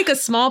mean, I'll take a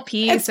small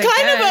piece. It's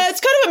kind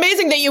of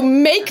amazing that you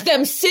make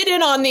them sit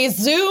in on these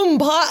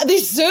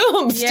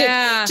Zooms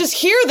to just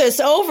hear this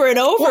over and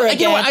over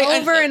again.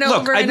 I've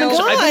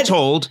been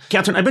told,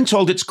 Kathryn, I've been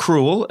told it's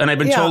cruel, and I've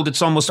been told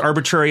it's almost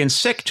arbitrary and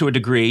sick to a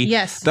degree.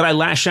 Yes. That I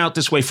lash out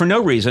this way for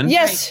no reason.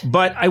 Yes.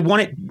 But I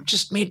want it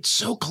just made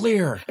so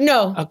clear.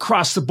 No.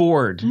 Across the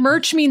board.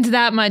 Merch means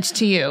that much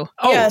to you.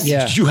 Oh, yes.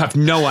 Yeah. You have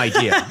no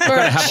idea. I've got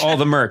to have all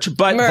the merch.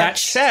 But that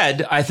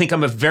said, I think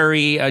I'm a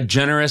very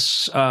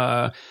generous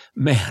man.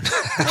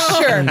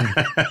 Sure.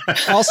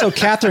 Also,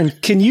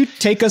 Kathryn, can you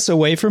take us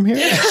away from here?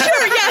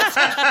 Sure,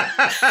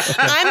 yes.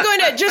 I'm going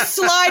to just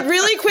slide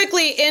really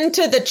quickly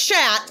into the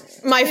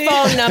chat my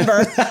phone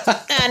number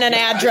and an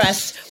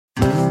address.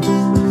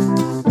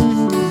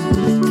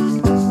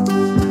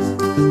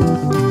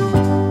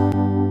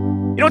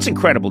 It's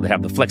incredible to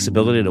have the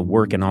flexibility to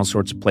work in all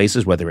sorts of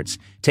places, whether it's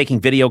taking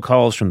video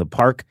calls from the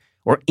park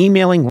or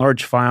emailing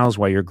large files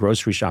while you're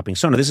grocery shopping.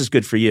 Sona, this is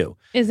good for you.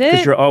 Is it?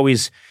 Because you're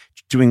always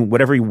doing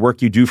whatever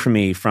work you do for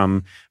me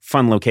from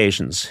fun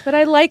locations. But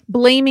I like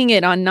blaming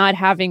it on not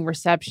having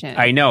reception.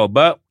 I know,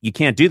 but you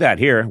can't do that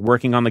here.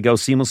 Working on the go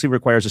seamlessly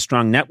requires a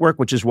strong network,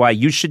 which is why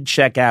you should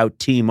check out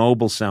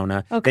T-Mobile,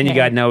 Sona. Okay. Then you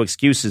got no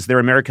excuses. They're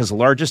America's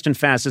largest and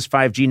fastest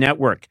 5G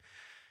network.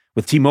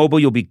 With T-Mobile,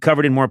 you'll be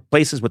covered in more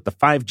places with the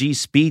 5G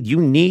speed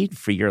you need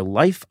for your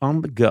life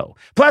on the go.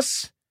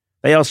 Plus,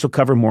 they also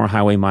cover more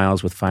highway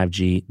miles with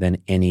 5G than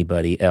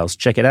anybody else.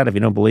 Check it out if you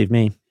don't believe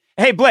me.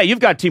 Hey, Blay, you've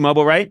got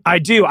T-Mobile, right? I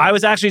do. I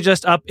was actually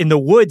just up in the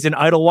woods in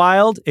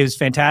Idlewild. It was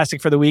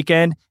fantastic for the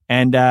weekend,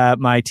 and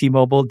my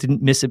T-Mobile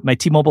didn't miss it. My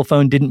T-Mobile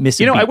phone didn't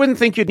miss it. I wouldn't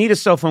think you'd need a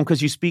cell phone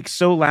because you speak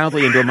so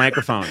loudly into a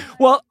microphone.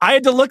 Well, I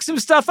had to look some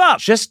stuff up.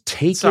 Just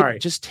take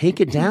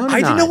it down.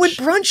 I didn't know what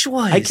brunch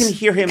was. I can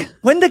hear him.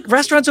 When the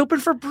restaurant's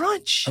open for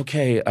brunch.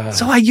 Okay.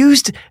 So I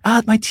used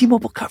my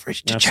T-Mobile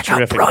coverage to check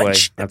out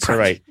brunch. That's all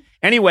right.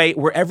 Anyway,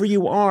 wherever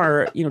you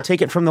are,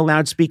 take it from the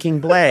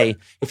loud-speaking Blay.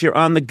 If you're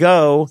on the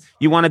go,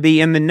 you want to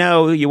be in the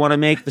know, you want to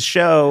make the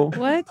show.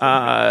 What?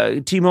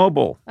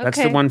 T-Mobile. Okay. That's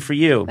the one for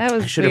you. That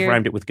was I should have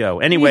rhymed it with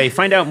go. Anyway,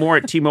 find out more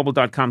at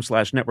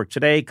T-Mobile.com/network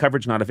today.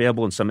 Coverage not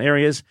available in some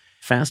areas.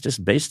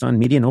 Fastest based on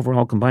median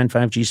overall combined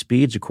 5G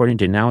speeds, according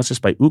to analysis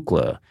by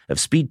Ookla of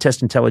Speed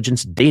Test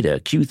Intelligence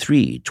data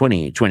Q3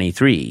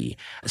 2023.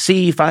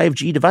 See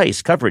 5G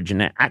device coverage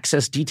and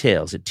access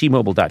details at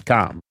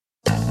T-Mobile.com.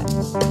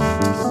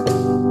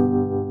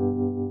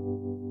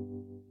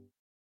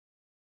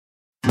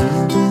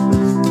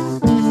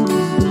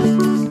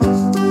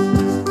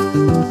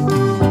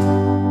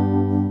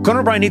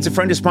 Conan O'Brien Needs a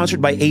Friend is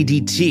sponsored by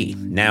ADT.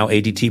 Now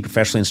ADT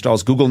professionally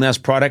installs Google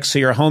Nest products so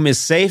your home is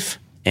safe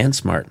and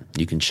smart.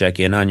 You can check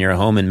in on your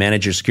home and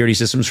manage your security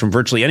systems from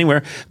virtually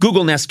anywhere.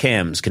 Google Nest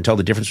cams can tell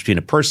the difference between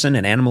a person,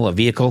 an animal, a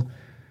vehicle,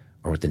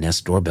 or with the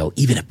Nest doorbell,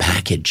 even a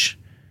package.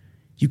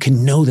 You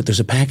can know that there's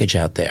a package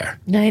out there.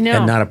 I know.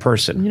 And not a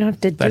person. You don't have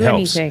to that do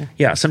helps. anything.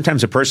 Yeah,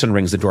 sometimes a person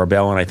rings the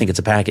doorbell and I think it's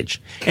a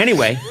package.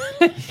 Anyway,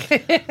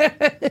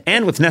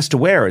 and with Nest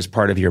Aware as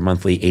part of your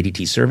monthly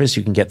ADT service,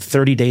 you can get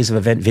 30 days of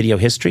event video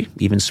history,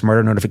 even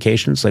smarter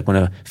notifications like when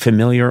a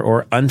familiar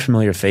or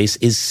unfamiliar face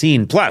is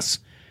seen. Plus,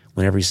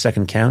 when every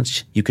second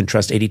counts, you can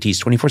trust ADT's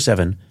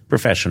 24/7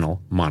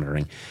 professional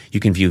monitoring. You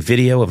can view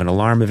video of an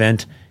alarm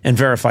event and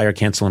verify or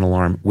cancel an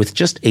alarm with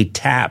just a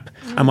tap.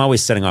 I'm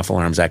always setting off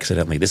alarms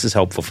accidentally. This is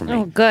helpful for me.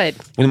 Oh, good.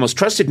 When the most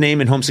trusted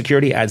name in home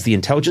security adds the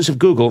intelligence of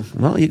Google,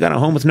 well, you got a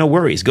home with no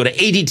worries. Go to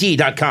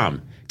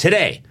ADT.com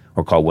today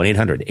or call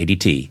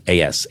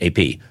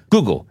 1-800-ADT-ASAP.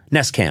 Google,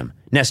 Nest Cam,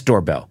 Nest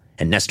Doorbell,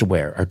 and Nest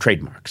Aware are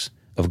trademarks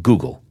of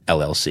Google,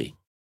 LLC.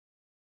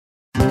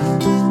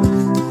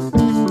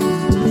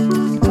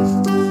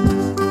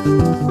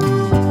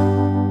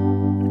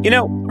 You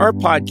know, our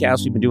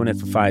podcast, we've been doing it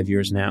for 5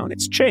 years now, and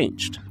it's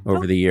changed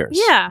over the years.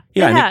 Yeah,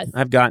 Yeah, it has.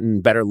 I've gotten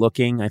better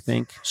looking, I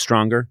think,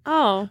 stronger.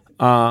 Oh.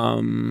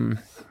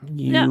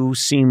 You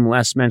seem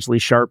less mentally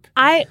sharp.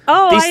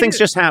 These things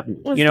just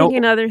happen. Was You know,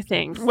 thinking other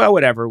things. well,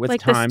 whatever, with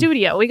like time. the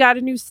studio. We got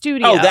a new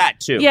studio. Oh, that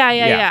too.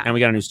 Yeah. And we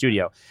got a new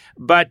studio.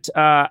 But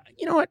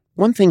you know what?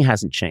 One thing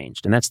hasn't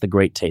changed, and that's the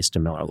great taste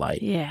of Miller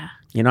Lite. Yeah.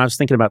 You know, I was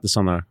thinking about this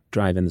on the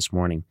drive-in this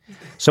morning.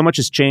 So much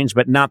has changed,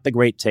 but not the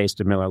great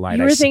taste of Miller Lite.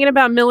 You were thinking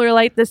about Miller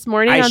Lite this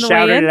morning I on the way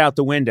shouted in? it out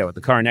the window at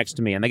the car next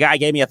to me, and the guy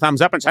gave me a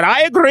thumbs up and said,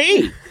 I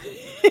agree.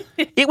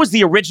 It was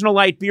the original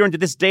light beer, and to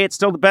this day, it's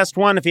still the best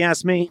one, if you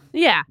ask me.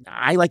 Yeah.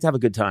 I like to have a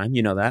good time.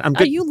 You know that. I'm Oh,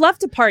 good. you love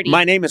to party.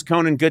 My name is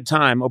Conan Good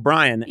Time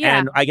O'Brien, Yeah.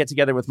 and I get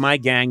together with my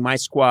gang, my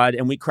squad,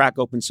 and we crack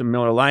open some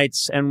Miller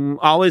Lights, and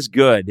all is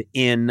good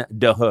in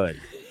the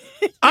hood.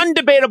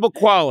 Undebatable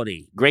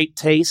quality, great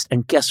taste,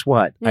 and guess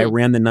what? I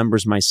ran the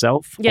numbers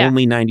myself. Yeah.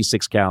 Only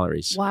 96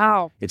 calories.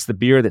 Wow. It's the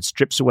beer that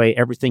strips away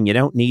everything you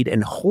don't need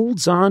and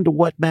holds on to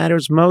what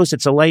matters most.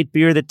 It's a light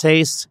beer that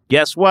tastes,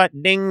 guess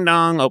what? Ding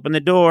dong, open the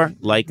door,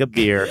 like a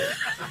beer.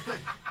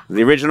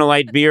 The original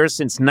light beer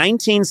since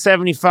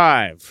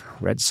 1975.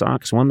 Red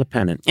Sox won the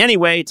pennant.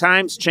 Anyway,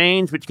 times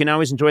change, but you can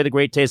always enjoy the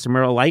great taste of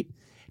Miller Lite.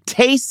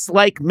 Tastes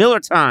like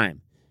Miller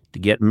time. To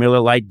get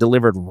Miller Lite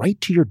delivered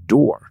right to your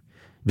door,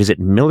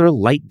 visit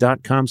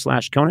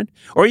MillerLite.com/Conan,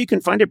 or you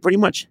can find it pretty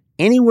much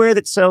anywhere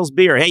that sells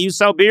beer. Hey, you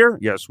sell beer?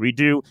 Yes, we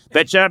do.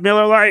 Bet you have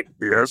Miller Lite?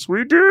 Yes,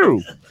 we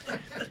do.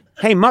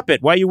 Hey, Muppet,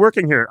 why are you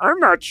working here? I'm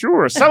not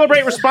sure.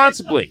 Celebrate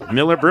responsibly.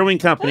 Miller Brewing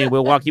Company,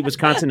 Milwaukee,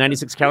 Wisconsin,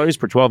 96 calories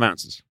per 12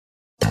 ounces.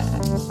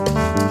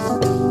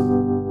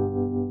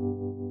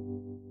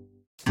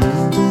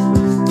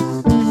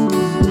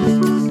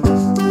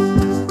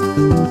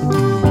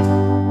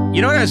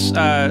 You know what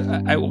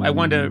I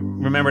wanted to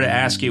remember to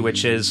ask you,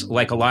 which is,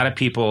 like a lot of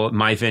people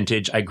my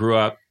vintage, I grew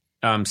up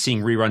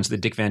seeing reruns of the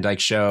Dick Van Dyke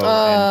Show.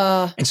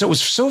 And so it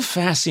was so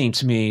fascinating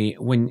to me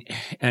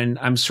and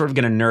I'm sort of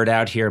going to nerd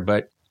out here,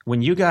 but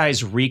when you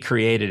guys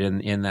recreated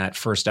in that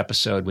first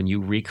episode, when you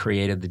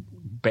recreated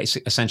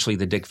essentially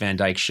the Dick Van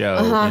Dyke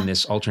Show in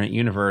this alternate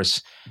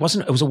universe, it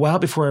was a while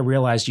before I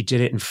realized you did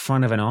it in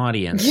front of an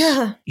audience.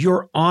 Yeah.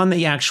 You're on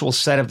the actual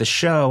set of the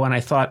show, and I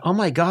thought, oh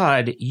my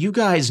God, you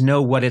guys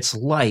know what it's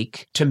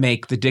like to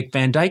make the Dick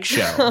Van Dyke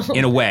Show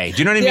in a way. Do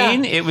you know what I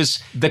mean? It was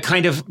the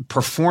kind of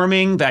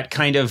performing, that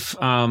kind of,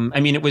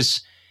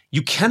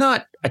 you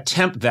cannot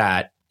attempt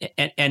that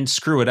and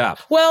screw it up.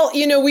 Well,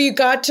 you know, we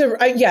got to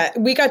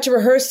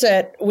rehearse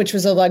it, which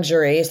was a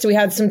luxury. So we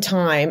had some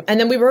time,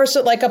 and then we rehearsed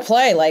it like a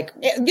play, like,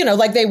 you know,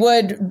 like they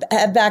would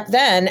back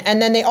then.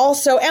 And then they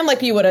also, and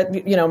like you would,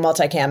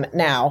 multicam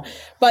now,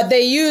 but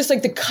they used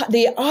like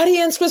the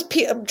audience was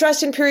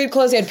dressed in period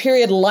clothes. They had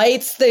period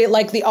lights.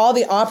 All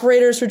the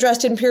operators were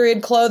dressed in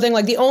period clothing.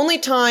 Like the only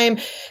time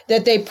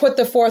that they put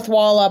the fourth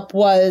wall up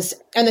was,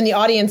 and then the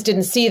audience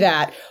didn't see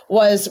that,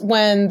 was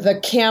when the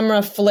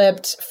camera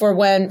flipped for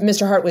when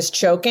Mr. Hart was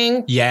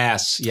choking.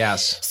 Yes.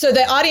 So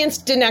the audience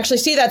didn't actually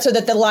see that, so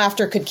that the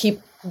laughter could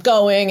keep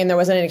going and there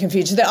wasn't any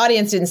confusion. The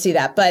audience didn't see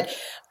that. But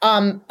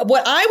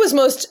what I was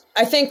most,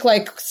 I think,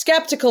 like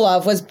skeptical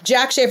of was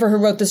Jack Schaefer, who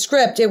wrote the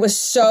script. It was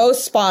so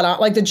spot on.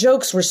 Like the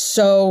jokes were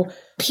so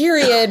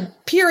period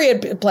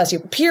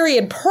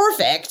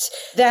perfect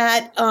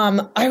that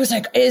I was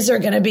like, is there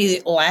going to be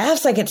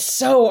laughs? Like it's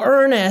so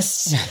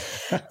earnest.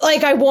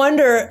 Like I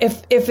wonder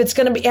if it's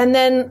going to be, and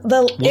then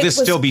will this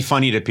still be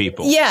funny to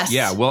people? Yes.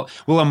 Yeah.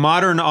 Will a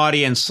modern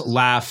audience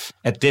laugh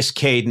at this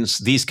cadence,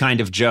 these kind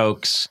of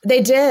jokes?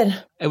 They did.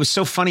 It was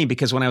so funny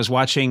because when I was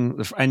watching,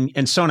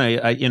 and Sona,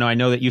 I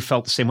know that you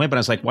felt the same way, but I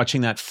was like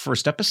watching that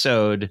first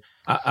episode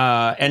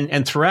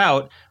and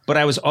throughout, but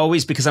I was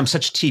always, because I'm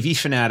such a TV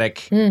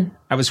fanatic,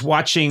 I was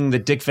watching the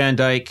Dick Van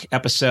Dyke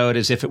episode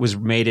as if it was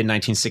made in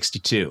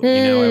 1962. You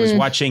know, I was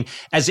watching,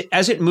 as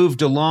it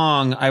moved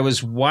along, I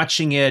was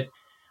watching it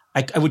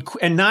I would,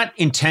 and not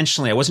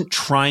intentionally. I wasn't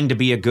trying to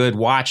be a good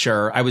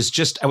watcher. I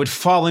would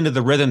fall into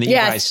the rhythm that you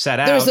guys set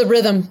out. There's a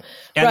rhythm.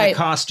 And right. the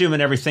costume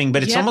and everything.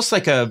 But it's almost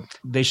like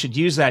they should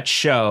use that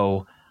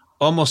show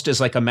almost as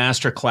like a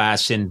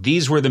masterclass in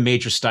these were the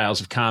major styles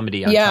of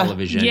comedy on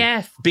television.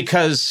 Yes.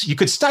 Because you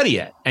could study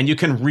it and you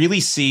can really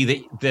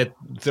see that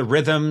the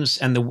rhythms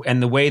and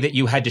the way that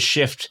you had to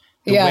shift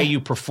the way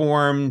you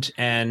performed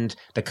and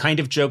the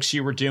kind of jokes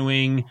you were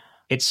doing.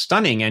 It's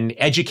stunning and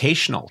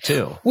educational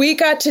too. We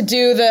got to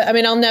do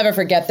I'll never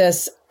forget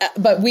this,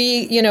 but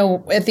we,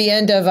 at the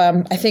end of,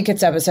 I think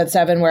it's episode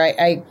 7 where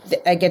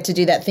I get to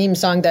do that theme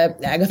song, the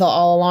Agatha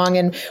All Along,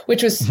 and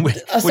which was which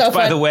so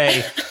by fun. the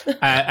way,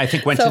 I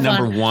think went to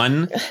number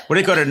 1. What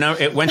did it go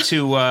to? It went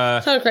to,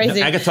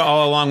 crazy. Agatha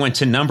All Along went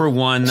to number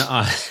 1,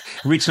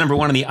 reached number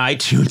 1 on the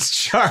iTunes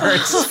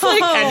charts.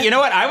 And you know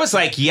what? I was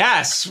like,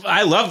 yes,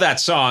 I love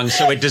that song,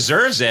 so it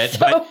deserves it.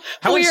 But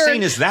how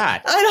insane is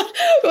that?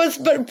 It was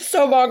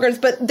so bonkers.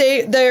 But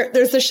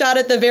there's the shot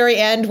at the very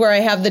end where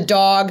I have the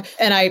dog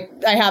and I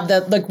have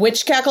the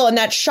witch cackle, and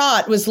that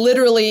shot was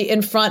literally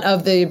in front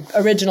of the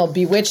original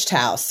Bewitched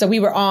house. So we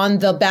were on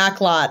the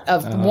back lot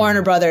of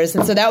Warner Brothers,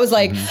 and so that was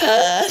like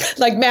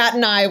Matt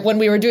and I, when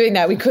we were doing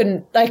that, we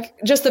couldn't,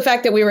 just the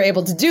fact that we were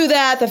able to do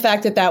that, the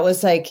fact that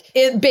was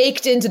it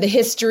baked into the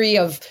history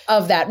of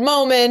that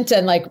moment,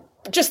 and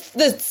just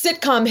the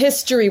sitcom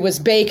history was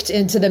baked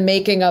into the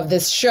making of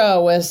this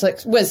show. It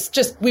was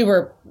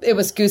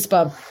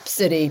Goosebump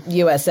City,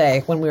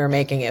 USA when we were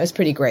making it. It was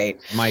pretty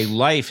great. My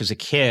life as a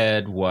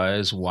kid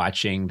was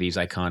watching these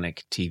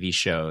iconic TV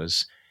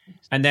shows.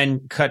 And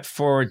then cut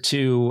forward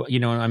to,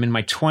 I'm in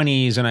my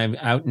 20s and I'm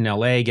out in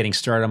LA getting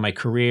started on my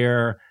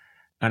career.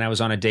 And I was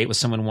on a date with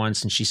someone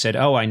once and she said,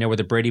 "Oh, I know where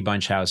the Brady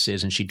Bunch house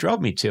is." And she drove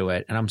me to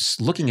it. And I'm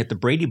looking at the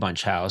Brady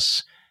Bunch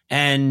house.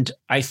 And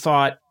I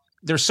thought,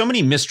 there's so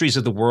many mysteries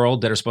of the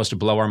world that are supposed to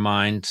blow our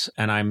mind.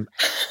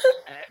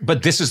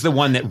 But this is the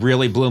one that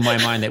really blew my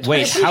mind, that,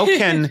 wait, how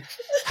can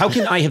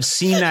I have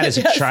seen that as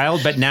a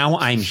child, but now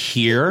I'm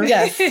here?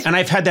 Yes. And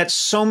I've had that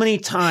so many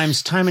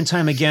times, time and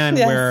time again,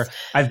 where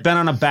I've been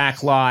on a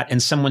back lot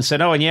and someone said,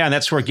 "Oh, and yeah, and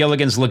that's where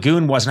Gilligan's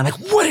Lagoon was." And I'm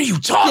like, what are you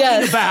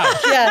talking about?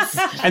 Yes.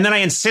 And then I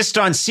insist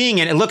on seeing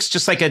it. It looks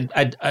just like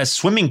a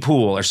swimming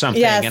pool or something.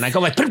 Yes. And I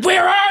go but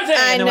where are they?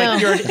 I and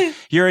they're like,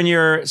 you're in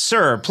your,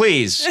 sir,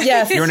 please.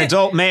 Yes. You're an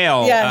adult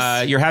male.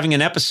 Yes. You're having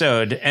an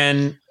episode.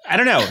 And I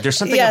don't know. There's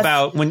something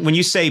about when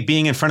you say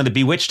being in front of the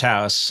Bewitched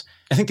house,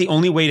 I think the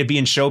only way to be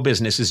in show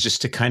business is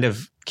just to kind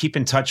of keep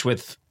in touch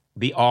with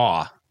the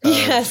awe.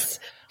 Yes.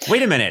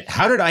 Wait a minute.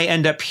 How did I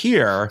end up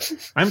here?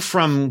 I'm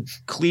from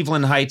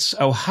Cleveland Heights,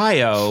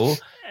 Ohio,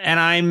 and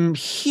I'm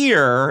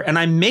here and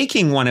I'm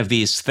making one of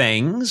these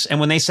things. And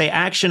when they say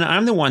action,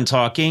 I'm the one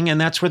talking, and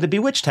that's where the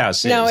Bewitched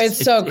house is. No,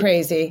 it's so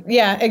crazy.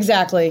 Yeah,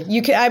 exactly.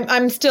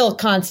 I'm still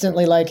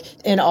constantly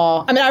in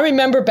awe. I mean, I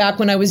remember back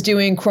when I was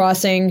doing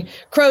Crossing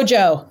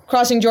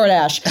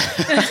Jordache,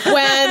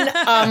 when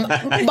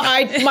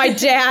my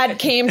dad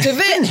came to visit.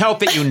 It didn't help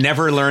that you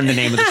never learned the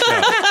name of the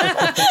show.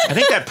 I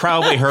think that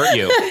probably hurt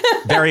you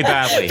very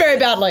badly. Very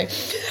badly.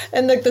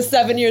 And the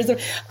 7 years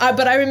of,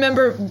 but I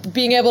remember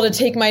being able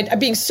to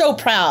being so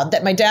proud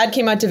that my dad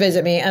came out to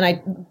visit me,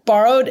 and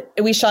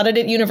we shot it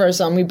at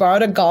Universal, and we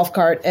borrowed a golf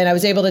cart, and I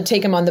was able to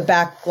take him on the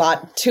back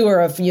lot tour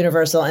of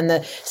Universal, and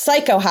the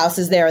Psycho house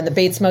is there in the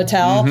Bates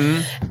Motel.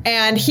 Mm-hmm.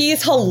 And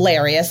he's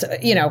hilarious.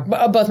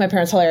 Both my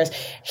parents hilarious.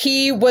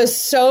 He was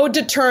so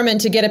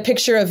determined to get a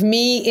picture of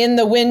me in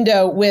the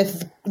window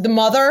with the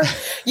mother,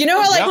 she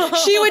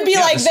would be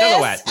like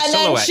this, and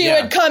then she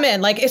would come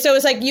in, so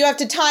it was you have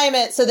to time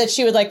it so that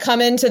she would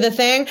come into the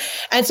thing.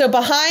 And so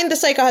behind the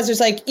Psycho house, there's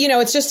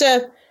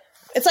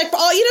it's all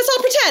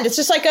pretend. It's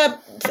just a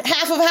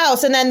half of a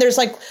house. And then there's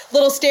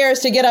little stairs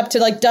to get up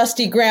to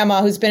Dusty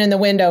grandma who's been in the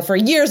window for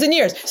years and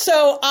years.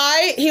 So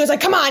he was like,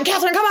 "Come on,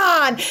 Kathryn, come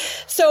on."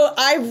 So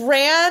I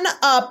ran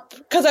up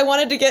because I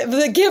wanted to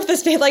give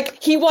this,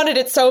 he wanted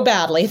it so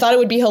badly. He thought it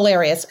would be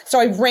hilarious. So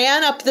I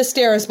ran up the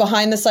stairs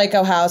behind the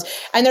Psycho house,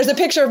 and there's a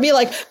picture of me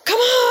 "Come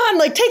on,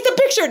 take the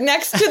picture,"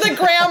 next to the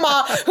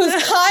grandma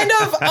who's kind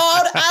of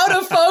out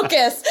of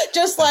focus,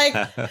 just on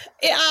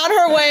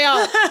her way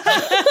up.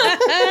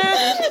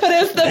 But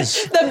it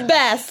was the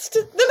best.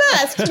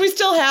 We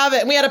still have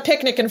it. And we had a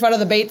picnic in front of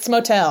the Bates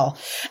Motel.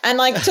 And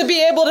to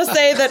be able to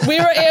say that we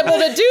were able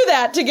to do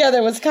that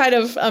together was kind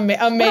of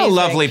amazing. What a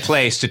lovely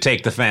place to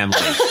take the family.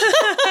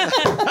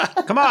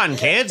 Come on,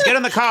 kids, get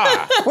in the car.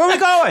 Where are we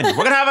going?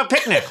 We're going to have a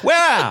picnic.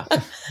 Where?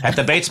 At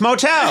the Bates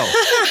Motel.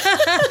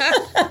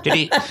 A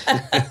picnic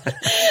right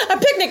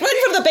in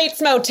front of the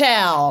Bates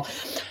Motel.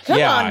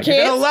 Come on, kids.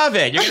 You're going to love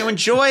it. You're going to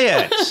enjoy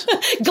it.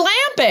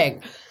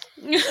 Glamping.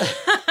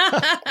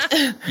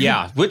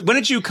 Yeah. When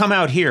did you come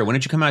out here? When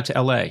did you come out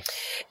to LA?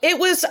 It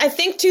was, I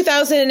think,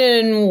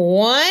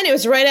 2001. It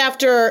was right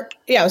after.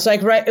 Yeah, it was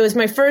it was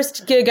my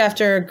first gig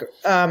after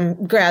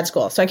grad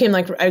school. So I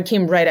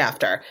came right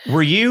after.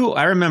 Were you?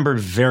 I remember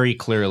very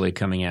clearly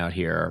coming out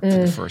here for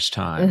the first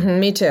time. Mm-hmm,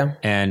 me too.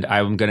 And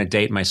I'm going to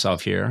date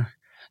myself here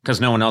because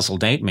no one else will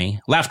date me.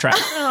 Laugh track.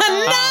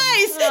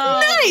 Nice.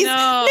 Nice.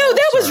 no. No,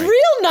 that was Sorry.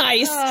 real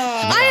nice.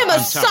 I am a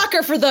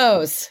sucker for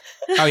those.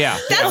 Oh, yeah.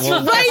 That's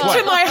Well, right guess what?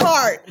 to my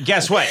heart.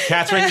 Guess what,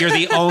 Kathryn? You're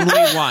the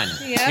only one.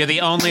 You're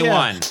the only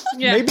one.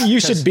 Yeah. Maybe you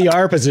should be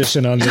our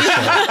position on this show.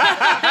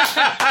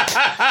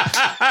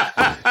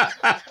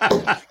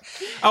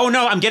 Oh,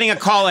 no, I'm getting a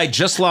call. I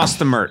just lost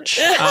the merch.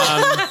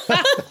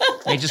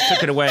 They just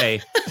took it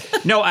away.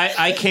 No,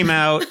 I came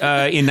out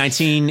in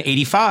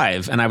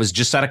 1985, and I was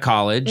just out of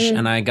college,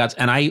 and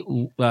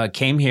I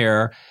came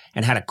here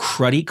and had a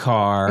cruddy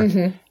car,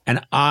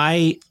 and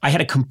I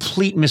had a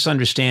complete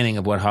misunderstanding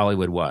of what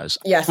Hollywood was.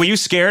 Yes. Were you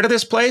scared of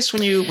this place of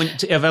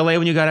LA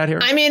when you got out here?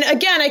 I mean,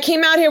 again, I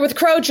came out here with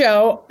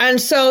Crojo,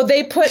 and so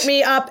they put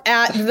me up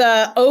at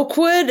the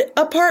Oakwood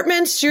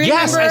Apartments. Do you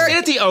Yes, remember? I stayed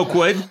at the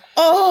Oakwood.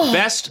 Oh,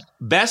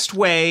 Best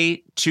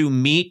way to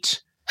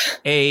meet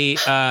a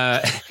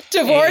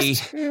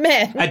divorced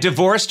men. a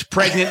divorced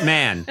pregnant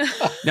man.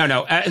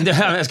 No. I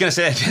was going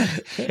to say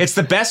it's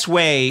the best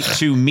way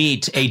to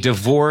meet a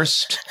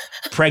divorced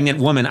pregnant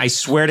woman. I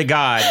swear to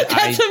God,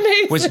 That's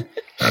amazing.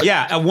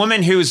 A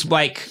woman who's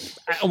like,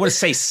 I want to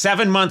say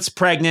 7 months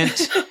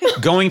pregnant,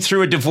 going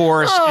through a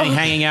divorce and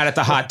hanging out at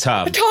the hot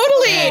tub.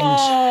 Totally.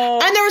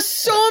 And there were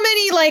so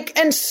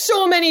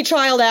many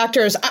child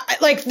actors.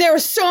 There were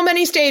so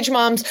many stage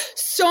moms,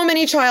 so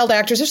many child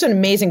actors. There's an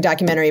amazing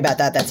documentary about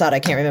that that's out. I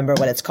can't remember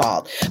what it's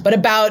called, but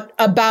about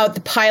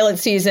the pilot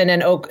season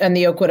and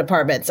the Oakwood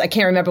Apartments. I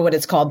can't remember what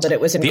it's called, but it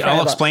was incredible.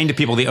 I'll explain to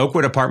people. The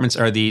Oakwood Apartments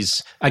are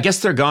these, I guess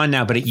they're gone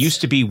now, but it used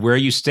to be where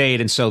you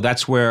stayed. And so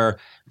that's where,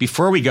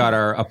 before we got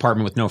our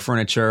apartment with no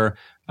furniture,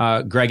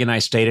 Greg and I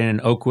stayed in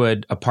an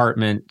Oakwood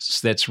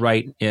Apartments that's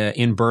right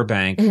in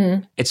Burbank.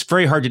 Mm-hmm. It's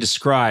very hard to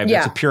describe. Yeah.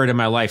 It's a period of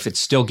my life that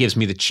still gives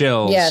me the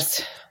chills.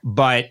 Yes.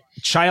 But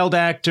child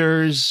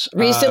actors,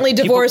 recently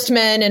divorced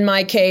men. In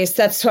my case,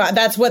 that's what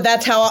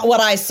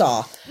I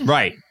saw.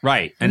 Right.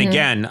 And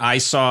again, I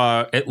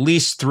saw at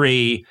least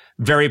 3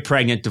 very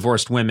pregnant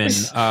divorced women,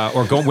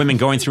 women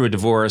going through a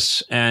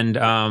divorce,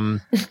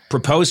 and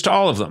proposed to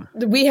all of them.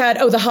 We had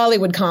the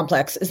Hollywood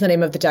Complex is the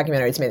name of the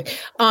documentary. It's amazing.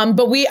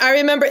 But I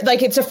remember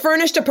it's a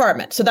furnished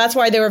apartment, so that's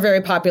why they were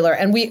very popular.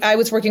 And I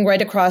was working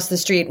right across the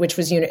street, which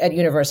was at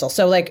Universal.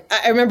 So I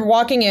remember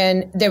walking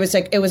in, there was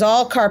it was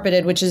all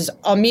carpeted, which is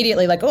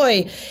immediately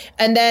oi.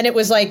 And then it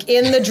was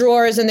in the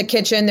drawers in the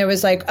kitchen, there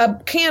was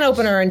a can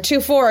opener and 2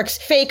 forks,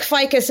 fake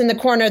ficus in the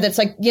corner that's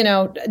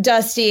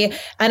dusty.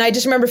 And I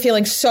just remember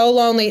feeling so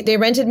lonely. They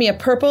rented me a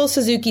purple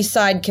Suzuki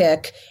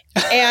Sidekick.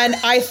 And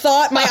I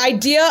thought my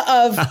idea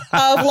of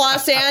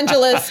Los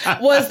Angeles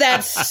was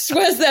that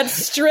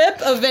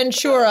strip of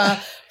Ventura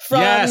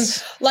from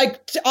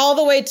all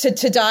the way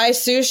to Dai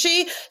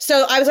Sushi.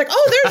 So I was like,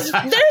 there's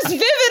Vivid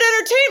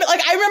Entertainment.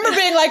 I remember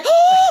being like,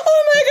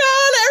 oh my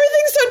God,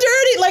 everything's so dirty.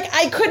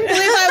 I couldn't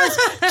believe I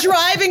was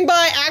driving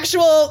by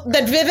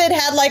that Vivid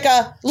had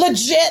a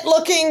legit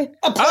looking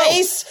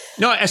place.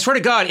 No, I swear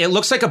to God, it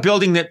looks like a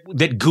building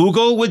that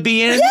Google would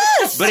be in.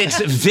 Yes! But it's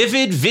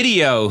Vivid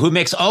Video who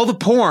makes all the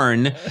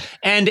porn.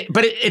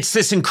 But it's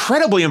this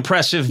incredibly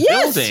impressive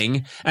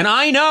building. And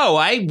I know,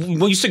 I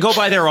used to go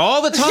by there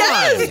all the time.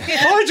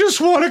 Yes! I just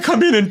want to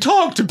come in and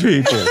talk to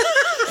people.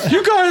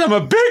 You guys, I'm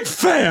a big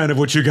fan of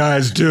what you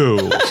guys do.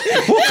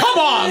 Well, come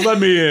on, let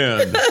me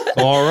in.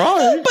 All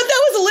right. But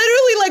that was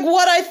literally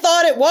what I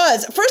thought it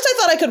was. First, I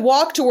thought I could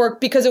walk to work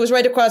because it was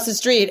right across the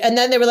street. And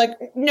then they were like,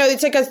 no,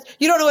 it's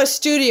you don't know what a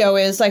studio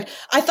is. I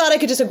thought I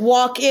could just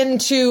walk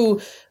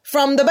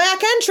from the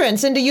back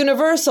entrance into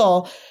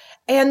Universal.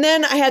 And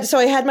then I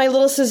had my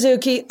little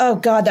Suzuki. Oh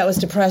God, that was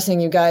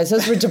depressing, you guys.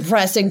 Those were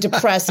depressing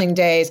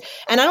days.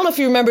 And I don't know if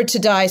you remember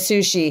Todai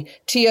Sushi,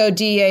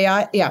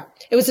 Todai. Yeah.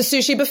 It was a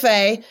sushi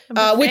buffet,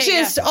 which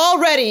is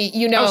already,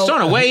 I was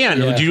throwing away in.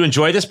 Yeah. Did you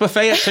enjoy this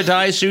buffet at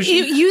Todai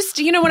Sushi? It used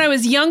to, when I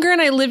was younger and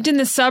I lived in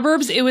the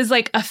suburbs, it was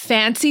a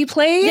fancy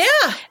place.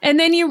 Yeah. And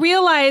then you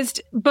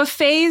realized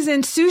buffets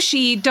and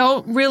sushi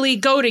don't really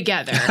go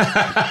together.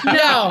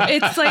 No,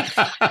 it's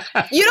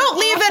you don't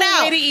leave it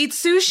out. Way to eat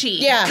sushi.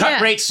 Yeah.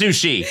 Cut rate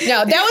sushi.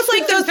 No, that was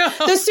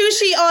the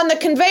sushi on the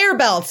conveyor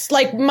belts.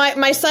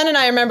 My son and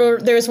I remember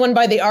there was one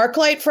by the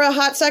ArcLight for a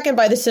hot second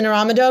by the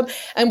Cinerama Dome,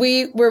 and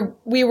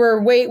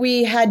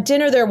we had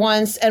dinner there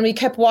once, and we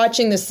kept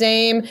watching the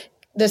same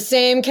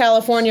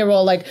California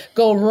roll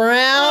go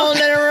round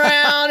and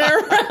around and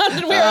around.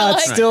 And we were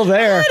it's still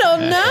there. I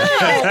don't know.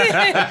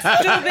 It's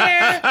still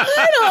there.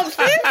 I don't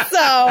think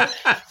so.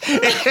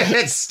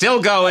 It's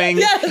still going.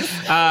 Yes.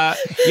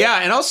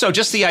 And also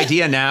just the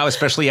idea now,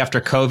 especially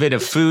after COVID,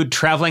 of food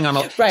traveling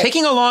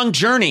taking a long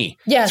journey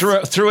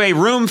through a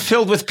room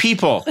filled with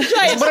people.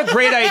 Right. What a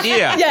great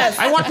idea. Yes.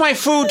 I want my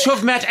food to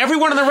have met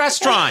everyone in the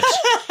restaurant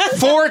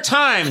 4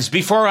 times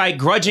before I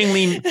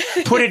grudgingly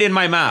put it in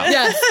my mouth.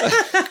 Yes.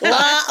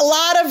 A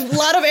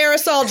lot of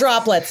aerosol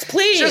droplets,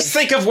 please. Just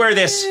think of where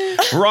this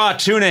raw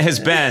tuna has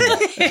been.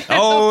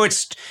 Oh,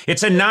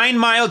 it's a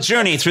 9-mile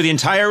journey through the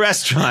entire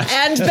restaurant.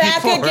 And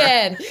back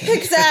again.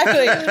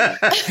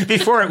 Exactly.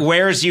 Before it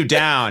wears you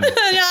down. All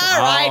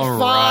right, All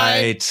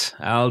fine. right,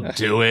 I'll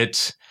do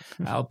it.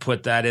 I'll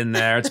put that in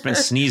there. It's been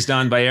sneezed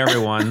on by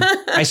everyone.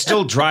 I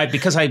still drive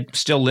because I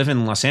still live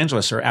in Los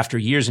Angeles, or after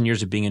years and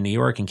years of being in New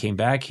York and came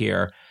back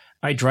here.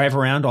 I drive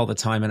around all the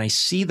time and I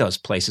see those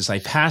places. I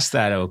pass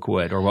that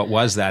Oakwood, or what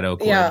was that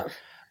Oakwood. Yeah.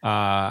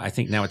 I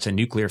think now it's a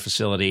nuclear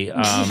facility.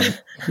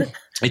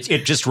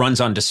 It just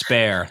runs on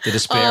despair, the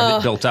despair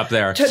that built up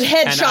there.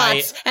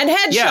 Headshots and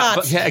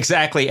headshots. Yeah,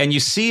 exactly. And you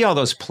see all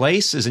those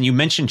places, and you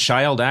mentioned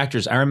child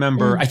actors. I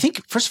remember, I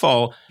think, first of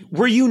all,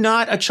 were you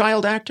not a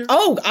child actor?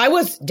 Oh, I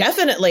was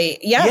definitely,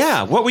 yes.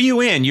 Yeah. What were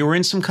you in? You were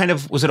in some kind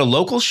of, was it a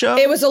local show?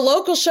 It was a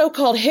local show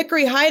called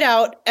Hickory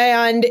Hideout,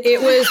 and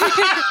it was,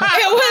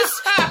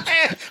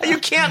 You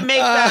can't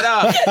make that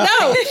up.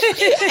 No,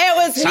 it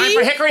was Time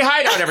for Hickory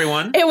Hideout,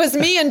 everyone. It was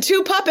me and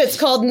two puppets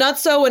called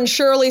Nutso and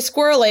Shirley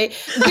Squirrely.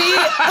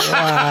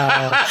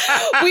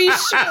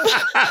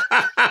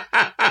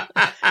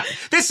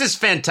 This is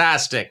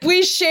fantastic.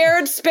 We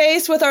shared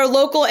space with our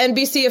local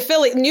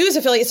NBC news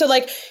affiliate. So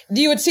like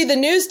you would see the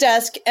news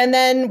desk, and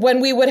then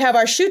when we would have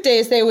our shoot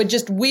days, they would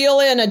just wheel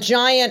in a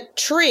giant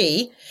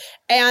tree,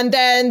 and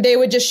then they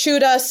would just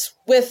shoot us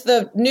with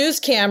the news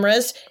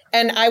cameras.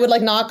 And I would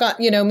like knock on,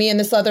 me and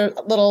this other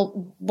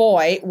little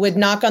boy would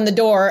knock on the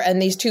door, and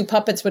these two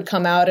puppets would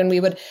come out, and we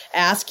would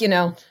ask,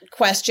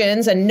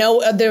 questions. And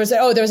there was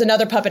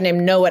another puppet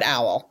named Know-It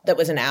Owl that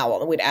was an owl.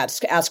 And we'd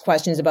ask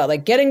questions about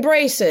like getting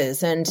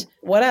braces and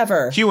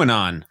whatever.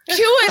 QAnon.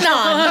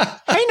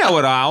 I know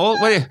it, Owl.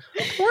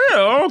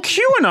 Well,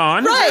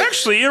 QAnon is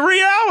actually a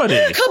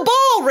reality.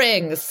 Cabal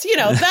rings,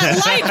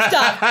 that light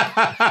stuff.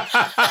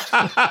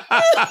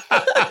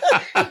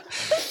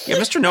 Yeah,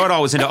 Mr.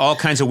 Know-It-All was into all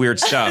kinds of weird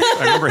stuff.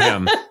 I remember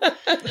him.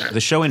 The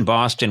show in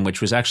Boston,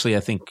 which was actually, I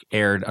think,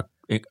 aired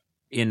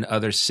in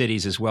other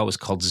cities as well, was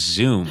called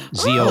Zoom.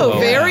 Zoom. Oh,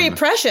 very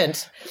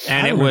prescient.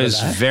 And it was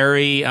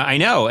very, I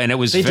know, and it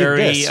was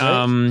very,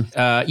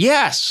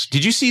 yes.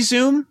 Did you see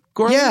Zoom,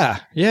 Gordon?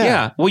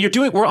 Yeah. Well,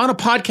 we're on a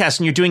podcast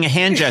and you're doing a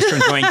hand gesture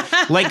and going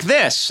like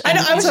this. I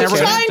know, I was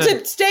trying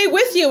to stay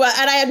with you,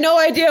 and I had no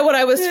idea what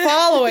I was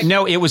following.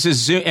 No, it was a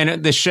Zoom,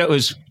 and the show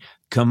was,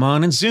 come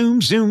on and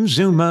zoom, zoom,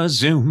 zoom,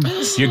 zoom.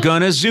 You're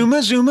gonna zoom,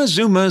 zoom,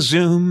 zoom,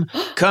 zoom.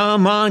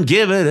 Come on,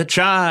 give it a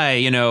try,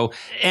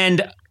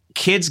 And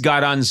kids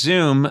got on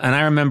Zoom, and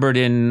I remembered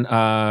in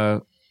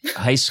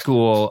high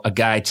school a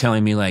guy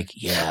telling me like,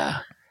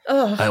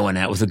 I went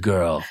out with a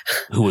girl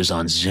who was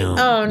on Zoom.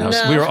 Oh, no.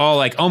 We were all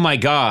like, oh my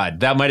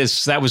God, that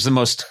was the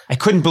most, I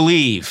couldn't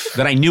believe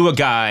that I knew a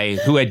guy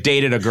who had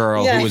dated a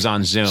girl who was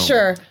on Zoom.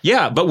 Sure.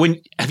 Yeah, but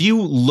have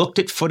you looked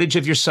at footage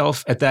of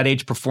yourself at that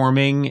age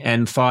performing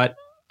and thought,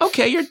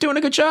 okay, you're doing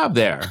a good job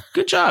there.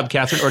 Good job,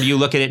 Kathryn. Or do you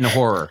look at it in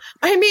horror?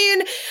 I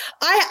mean,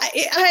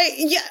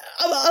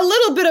 a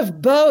little bit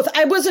of both.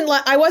 I wasn't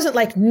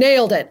like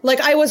nailed it. Like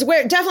I was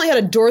definitely had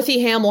a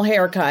Dorothy Hamill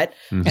haircut.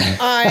 Mm-hmm.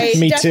 I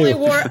Me definitely too.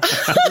 wore.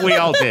 We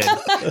all did.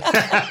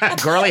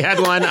 Girly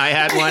had one. I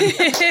had one.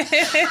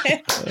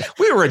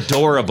 We were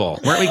adorable,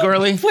 weren't we,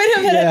 Girly? Wait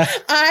a minute.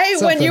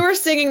 Yeah, when you were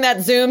singing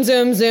that Zoom,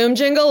 Zoom, Zoom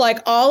jingle, like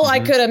all I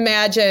could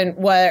imagine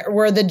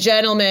were the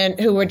gentlemen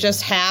who were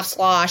just half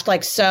sloshed,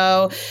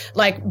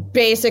 like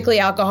basically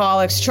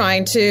alcoholics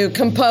trying to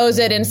compose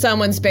it in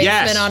someone's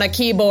basement on a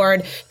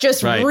keyboard,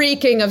 just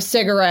reeking of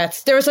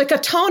cigarettes. There was like a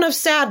tone of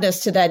sadness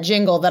to that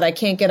jingle that I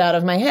can't get out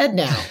of my head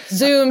now.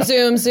 Zoom,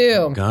 zoom,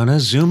 zoom. Gonna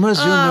zoom,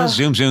 zoom,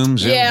 zoom, zoom.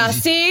 Yeah,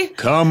 see?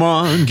 Come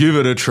on, give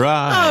it a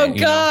try. Oh,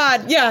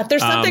 God. Yeah,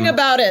 there's something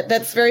about it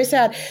that's very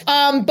sad.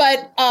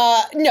 But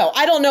no,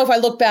 I don't know if I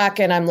look back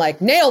and I'm like,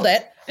 nailed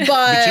it. But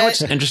you know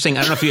what's interesting?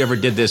 I don't know if you ever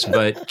did this,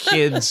 but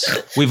kids,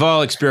 we've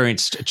all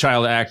experienced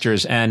child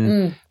actors,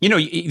 and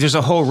there's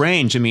a whole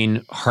range. I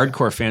mean,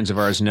 hardcore fans of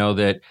ours know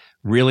that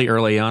really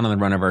early on in the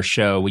run of our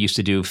show, we used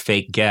to do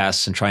fake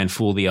guests and try and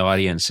fool the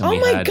audience. And we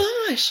had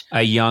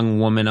a young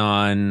woman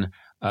on.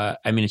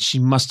 She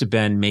must have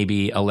been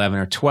maybe 11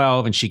 or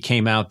 12, and she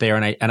came out there,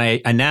 and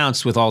I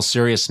announced with all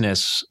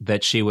seriousness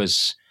that she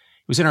was.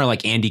 It was in our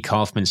like Andy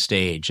Kaufman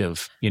stage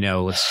of,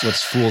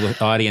 let's fool the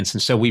audience.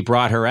 And so we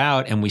brought her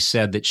out and we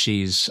said that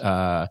she's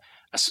won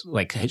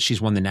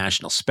the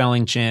National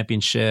Spelling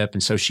Championship.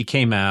 And so she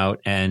came out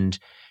and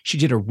she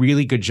did a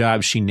really good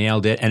job. She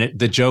nailed it. And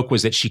the joke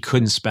was that she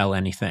couldn't spell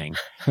anything.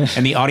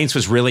 And the audience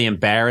was really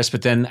embarrassed.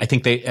 But then I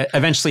think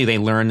they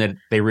learned that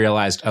they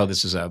realized, oh,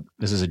 this is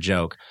a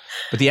joke.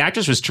 But the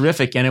actress was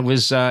terrific. And it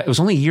was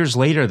only years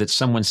later that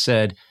someone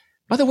said,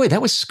 by the way,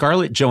 that was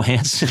Scarlett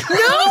Johansson.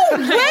 No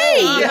way!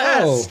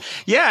 Yes.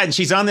 Yeah, and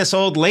she's on this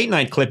old late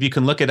night clip. You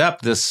can look it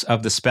up,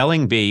 of the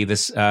spelling bee,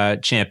 this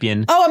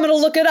champion. Oh, I'm going to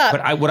look it up.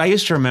 But what I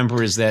used to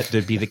remember is that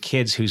there'd be the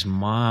kids whose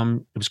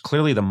mom, it was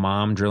clearly the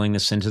mom drilling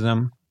this into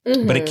them,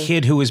 but a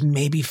kid who was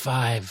maybe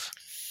 5.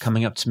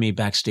 coming up to me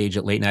backstage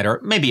at late night,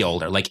 or maybe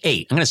older, like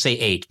 8. I'm going to say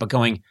 8, but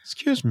going,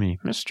 "Excuse me,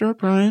 Mr.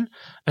 O'Brien,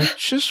 I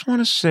just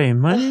want to say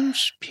my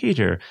name's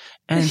Peter,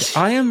 and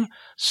I am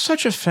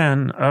such a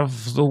fan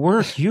of the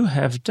work you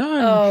have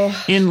done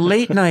in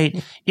late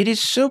night. It is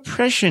so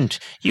prescient.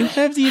 You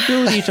have the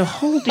ability to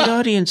hold the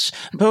audience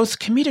both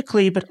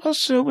comedically, but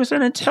also with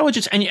an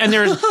intelligence." And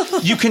there,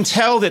 you can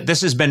tell that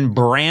this has been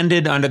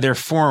branded under their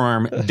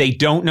forearm. They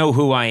don't know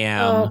who I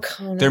am.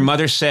 Their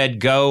mother said,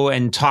 "Go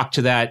and talk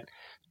to that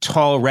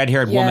tall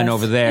red-haired woman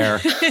over there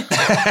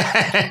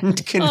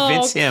and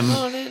convince him."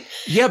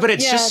 Yeah, but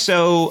it's just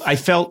so, I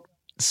felt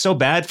so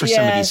bad for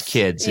some of these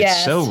kids.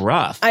 It's so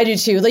rough. I do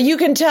too. Like, you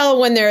can tell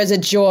when there is a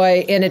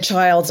joy in a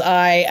child's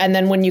eye, and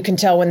then when you can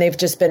tell when they've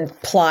just been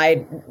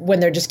plied, when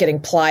they're just getting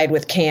plied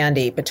with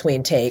candy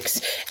between takes.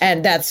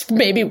 And that's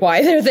maybe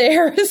why they're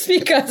there, is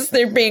because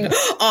they're being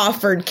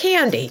offered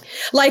candy.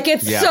 Like,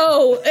 it's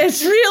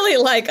it's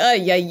really like,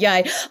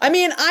 I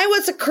mean, I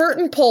was a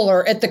curtain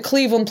puller at the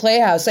Cleveland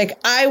Playhouse. Like,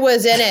 I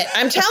was in it.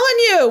 I'm telling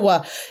you,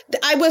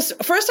 I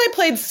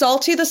played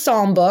Salty the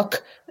Psalm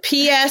Book,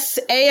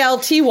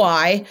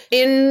 PSALTY,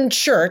 in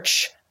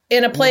church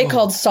in a play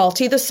called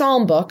Salty the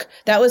Psalm Book.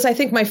 That was, I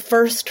think, my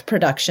first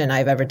production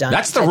I've ever done.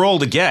 That's the role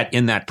to get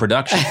in that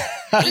production.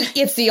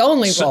 It's the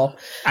only role.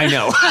 I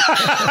know.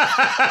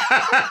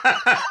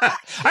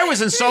 I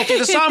was in Salty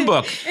the Psalm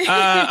Book.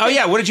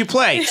 What did you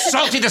play?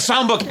 Salty the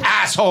Psalm Book,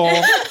 asshole.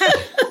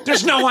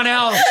 There's no one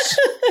else.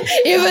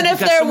 Even if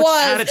there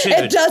was,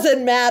 it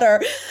doesn't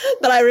matter.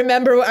 But I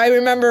remember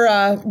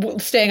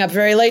staying up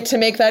very late to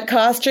make that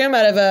costume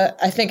out of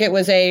I think it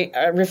was a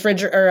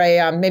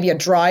refrigerator, or maybe a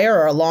dryer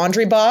or a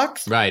laundry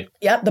box. Right.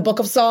 Yep, the Book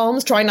of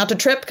Psalms, trying not to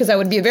trip because that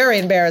would be very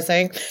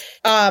embarrassing.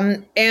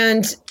 And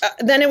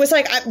then it was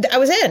like, I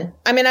was in.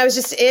 I mean, I was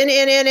just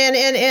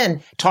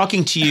in.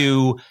 Talking to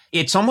you,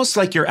 it's almost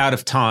like you're out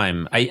of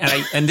time.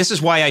 And this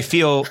is why I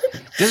feel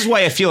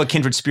a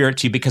kindred spirit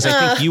to you, because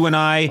I think you and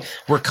I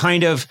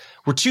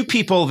we're two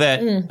people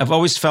that I've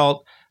always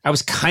felt I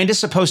was kind of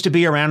supposed to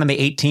be around in the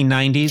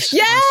 1890s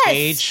on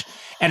stage.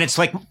 And it's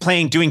like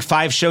doing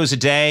 5 shows a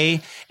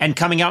day and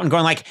coming out and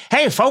going like,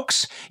 "Hey,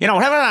 folks, now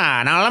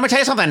let me tell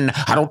you something." And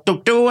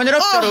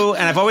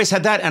I've always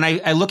had that. And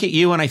I look at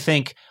you and I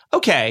think,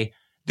 okay,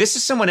 this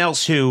is someone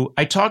else who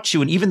I talked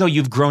to. And even though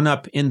you've grown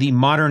up in the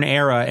modern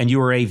era and you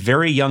were a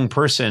very young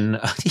person,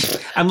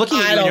 I'm looking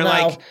at you and you're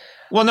like,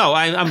 well, no,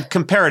 I'm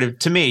comparative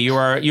to me.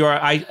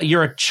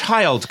 You're a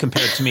child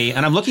compared to me.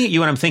 And I'm looking at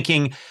you and I'm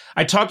thinking,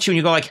 I talk to you and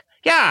you go like,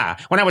 "Yeah,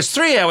 when I was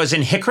 3, I was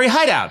in Hickory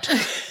Hideout.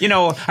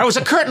 I was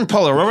a curtain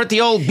puller over at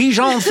the old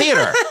Bijon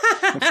Theater.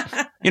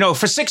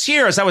 For 6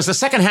 years, I was the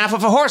second half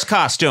of a horse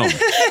costume.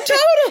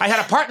 I had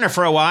a partner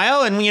for a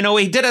while, and,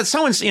 we did a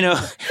did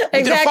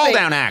a fall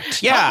down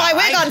act. Yeah. Put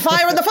my wig on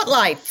fire in the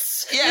footlights.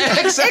 Yeah,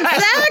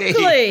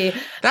 exactly.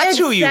 That's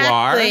who you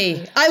are.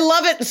 I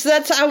love it. So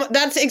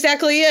that's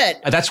exactly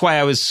it. That's why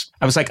I was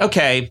like,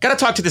 okay, got to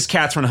talk to this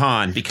Kathryn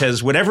Hahn,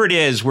 because whatever it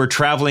is, we're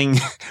traveling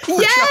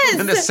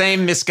in the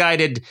same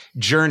misguided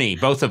journey,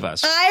 both of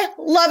us. I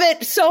love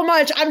it so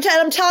much. I'm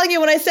telling you,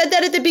 when I said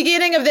that at the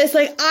beginning of this,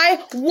 like, I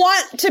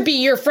want to be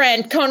your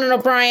friend, Conan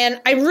O'Brien.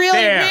 I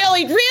really,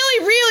 really,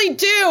 really, really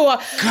do.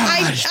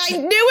 I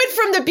knew it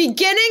from the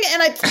beginning,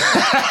 and it's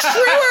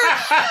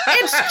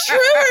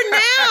truer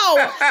now.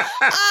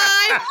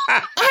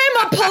 I'm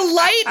a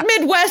polite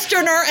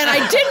Midwesterner, and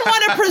I didn't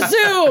want to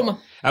presume.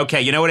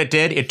 Okay, you know what it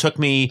did? It took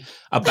me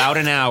about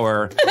an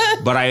hour,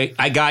 but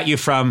I got you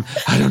from,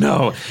 I don't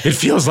know, it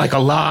feels like a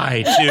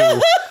lie,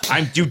 to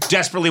you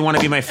desperately want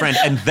to be my friend.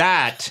 And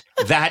that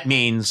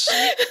means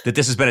that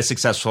this has been a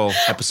successful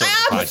episode of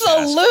the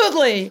podcast.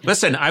 Absolutely.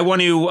 Listen, I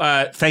want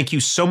to thank you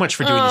so much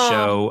for doing the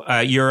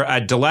show. You're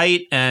a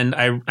delight, and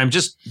I'm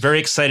just very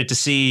excited to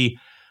see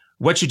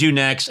what you do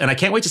next. And I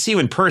can't wait to see you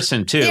in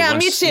person, too. Yeah,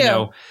 me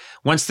too.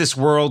 Once this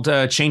world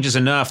changes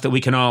enough that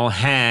we can all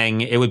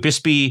hang, it would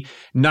just be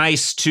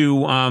nice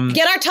to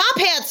get our top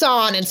hats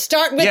on and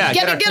start with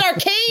get our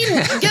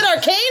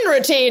cane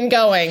routine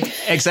going.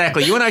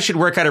 Exactly. You and I should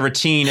work out a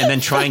routine and then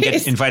try and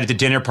get invited to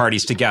dinner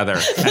parties together,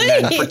 and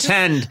then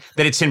pretend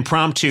that it's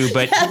impromptu.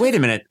 But wait a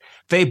minute.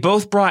 They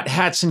both brought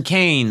hats and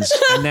canes,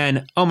 and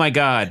then, oh my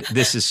God,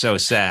 this is so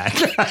sad.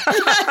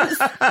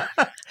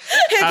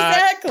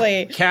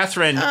 Exactly.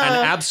 Kathryn, an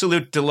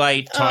absolute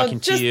delight talking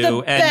to you. Just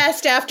the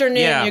best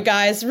afternoon, you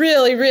guys.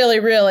 Really, really,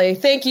 really.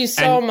 Thank you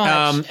so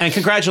much. And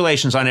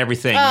congratulations on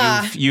everything.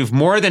 You've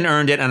more than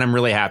earned it, and I'm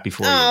really happy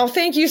for you. Oh,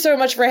 thank you so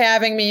much for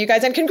having me, you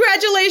guys. And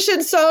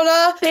congratulations,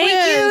 Soda. Thank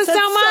you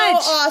so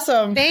much. So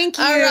awesome. Thank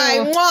you. All right.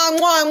 Mwah,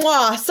 mwah,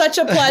 mwah. Such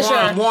a pleasure.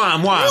 Mwah, mwah,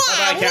 mwah.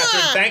 Bye-bye,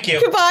 Kathryn. Thank you.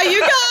 Goodbye,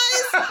 you guys.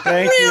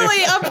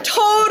 Really, a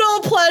total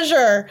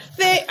pleasure.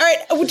 All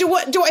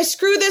right. Do I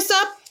screw this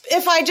up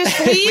if I just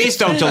leave? Please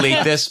don't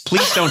delete this.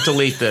 Please don't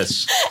delete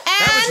this.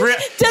 And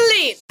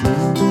delete.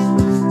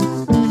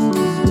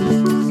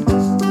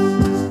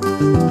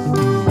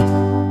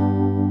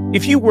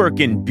 If you work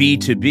in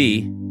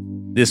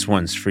B2B, this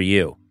one's for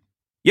you.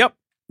 Yep.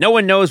 No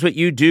one knows what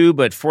you do,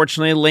 but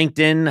fortunately,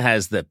 LinkedIn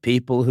has the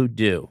people who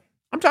do.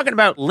 I'm talking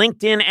about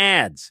LinkedIn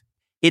ads.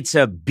 It's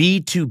a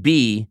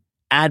B2B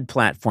ad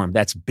platform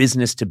that's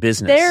business to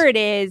business. There it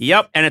is.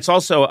 Yep, and it's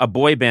also a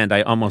boy band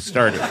I almost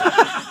started.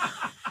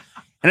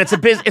 And it's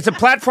a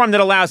platform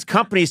that allows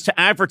companies to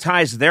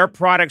advertise their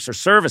products or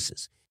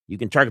services. You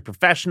can target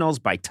professionals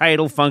by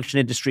title, function,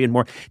 industry, and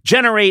more.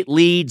 Generate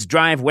leads,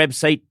 drive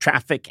website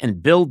traffic,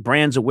 and build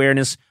brands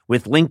awareness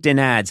with LinkedIn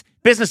ads.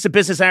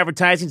 Business-to-business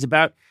advertising is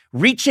about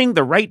reaching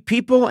the right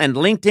people, and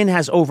LinkedIn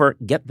has over,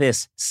 get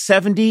this,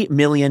 70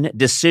 million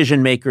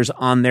decision makers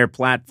on their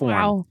platform.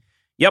 Wow.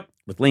 Yep,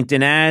 with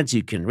LinkedIn ads,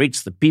 you can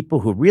reach the people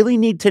who really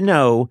need to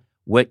know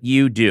what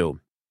you do.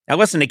 Now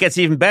listen, it gets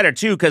even better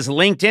too, because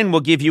LinkedIn will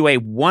give you a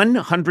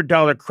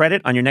 $100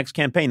 credit on your next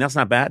campaign. That's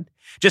not bad.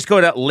 Just go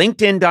to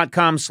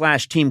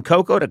linkedin.com/Team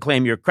Coco to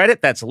claim your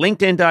credit. That's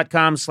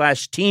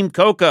linkedin.com/Team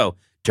Coco.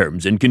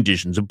 Terms and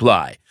conditions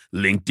apply.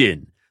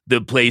 LinkedIn,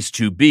 the place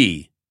to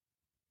be.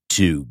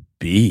 To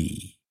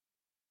be.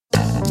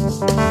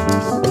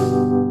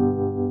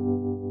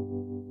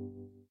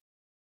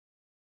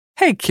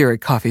 Hey,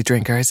 Keurig coffee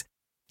drinkers.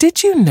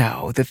 Did you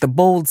know that the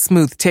bold,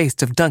 smooth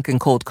taste of Dunkin'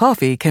 cold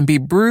coffee can be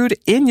brewed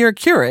in your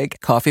Keurig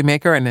coffee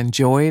maker and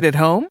enjoyed at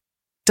home?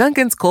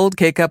 Dunkin's cold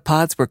K-Cup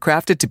pods were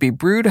crafted to be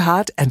brewed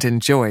hot and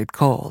enjoyed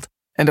cold.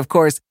 And of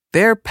course,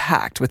 they're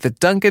packed with the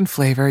Dunkin'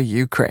 flavor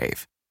you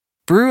crave.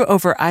 Brew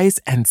over ice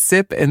and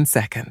sip in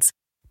seconds.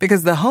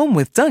 Because the home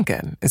with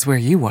Dunkin' is where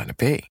you want to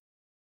be.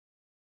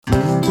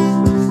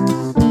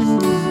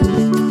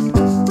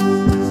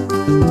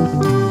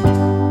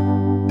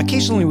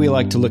 Occasionally, we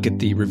like to look at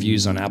the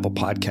reviews on Apple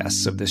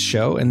Podcasts of this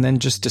show and then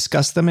just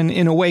discuss them and,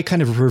 in a way,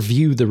 kind of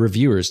review the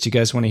reviewers. Do you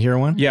guys want to hear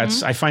one? Yeah,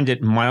 I find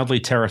it mildly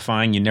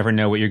terrifying. You never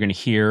know what you're going to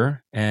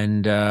hear.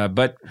 And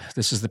but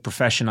this is the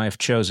profession I have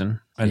chosen,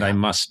 and I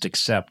must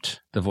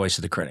accept the voice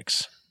of the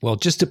critics. Well,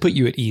 just to put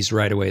you at ease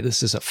right away,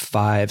 this is a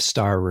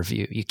 5-star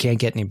review. You can't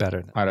get any better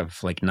than that. Out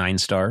of like 9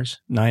 stars?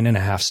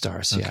 9.5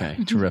 stars, yeah.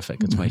 Okay,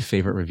 terrific. It's my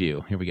favorite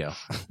review. Here we go.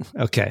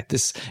 Okay,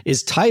 this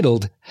is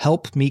titled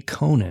Help Me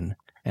Conan,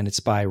 and it's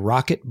by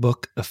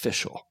Rocketbook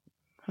Official.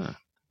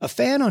 A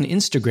fan on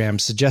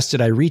Instagram suggested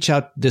I reach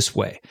out this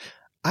way.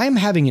 I'm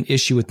having an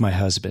issue with my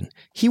husband.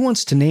 He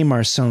wants to name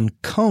our son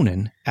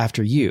Conan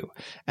after you.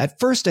 At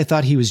first, I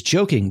thought he was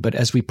joking, but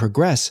as we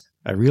progress,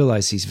 I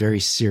realize he's very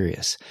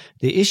serious.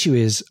 The issue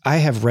is I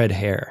have red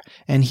hair,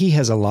 and he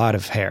has a lot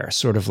of hair,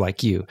 sort of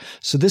like you.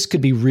 So this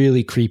could be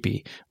really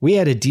creepy. We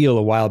had a deal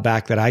a while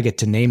back that I get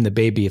to name the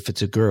baby if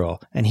it's a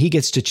girl, and he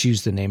gets to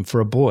choose the name for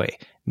a boy.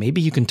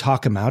 Maybe you can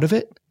talk him out of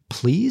it,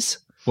 please?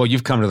 Well,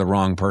 you've come to the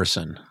wrong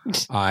person.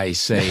 I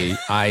say,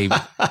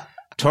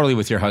 totally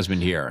with your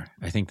husband here.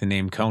 I think the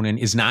name Conan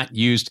is not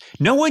used.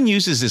 No one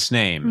uses this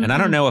name. And I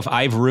don't know if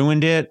I've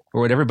ruined it or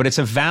whatever, but it's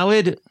a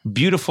valid,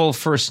 beautiful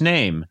first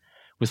name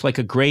with like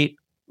a great,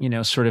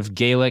 sort of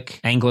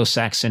Gaelic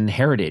Anglo-Saxon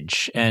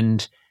heritage.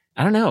 And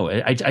I don't know.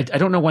 I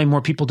don't know why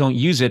more people don't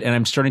use it. And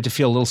I'm starting to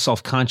feel a little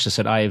self-conscious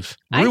that I've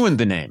ruined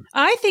the name.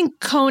 I think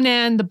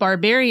Conan the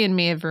Barbarian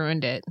may have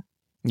ruined it.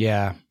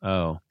 Yeah.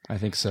 Oh. I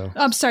think so.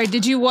 I'm sorry.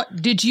 Did you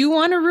want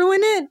to ruin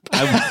it?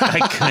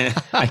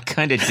 I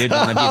kind of did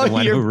want to be the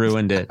one who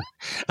ruined it.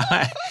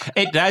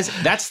 It does.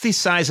 That's the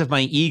size of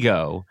my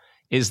ego.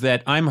 Is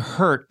that I'm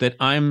hurt that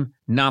I'm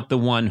not the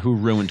one who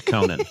ruined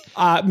Conan.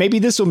 Maybe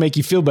this will make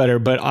you feel better,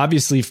 but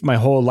obviously my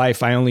whole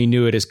life I only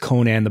knew it as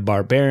Conan the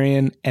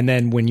Barbarian. And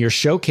then when your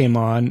show came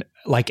on,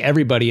 like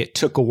everybody, it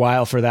took a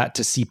while for that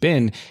to seep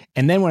in.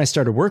 And then when I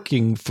started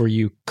working for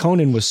you,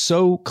 Conan was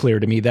so clear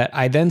to me that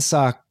I then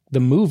saw the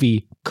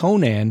movie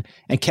Conan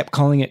and kept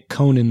calling it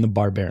Conan the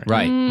Barbarian.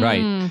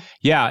 Right.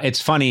 Yeah,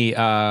 it's funny.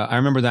 I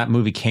remember that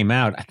movie came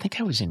out. I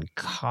think I was in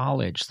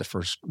college,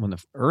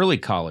 early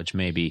college,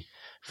 maybe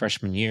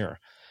freshman year.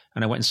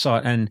 And I went and saw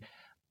it. And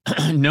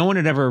no one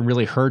had ever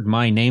really heard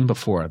my name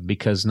before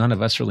because none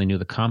of us really knew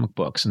the comic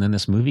books. And then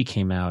this movie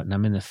came out and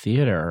I'm in the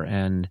theater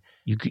and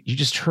you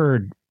just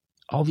heard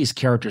all these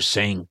characters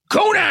saying,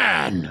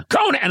 Conan!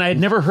 And I had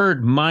never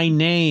heard my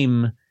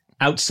name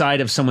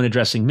outside of someone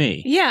addressing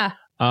me. Yeah.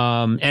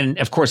 And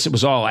of course it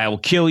was all, I will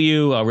kill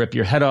you, I'll rip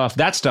your head off.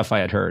 That stuff I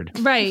had heard.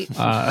 Right.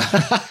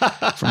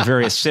 From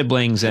various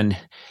siblings and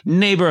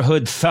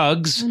neighborhood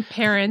thugs. And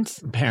parents.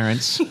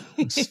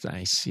 It's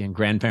nice. And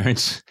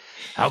grandparents.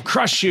 I'll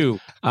crush you.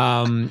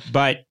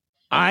 But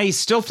I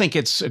still think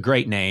it's a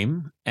great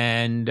name.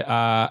 And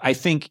I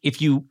think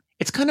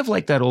it's kind of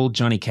like that old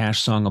Johnny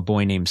Cash song, A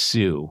Boy Named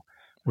Sue,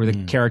 where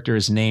the character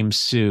is named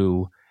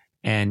Sue.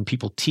 And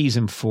people tease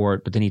him for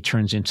it, but then he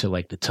turns into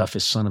like the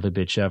toughest son of a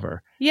bitch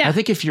ever. Yeah. I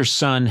think if your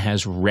son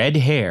has red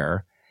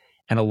hair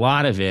and a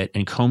lot of it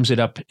and combs it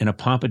up in a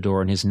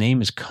pompadour and his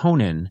name is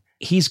Conan,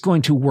 he's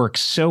going to work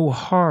so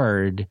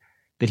hard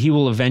that he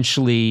will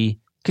eventually,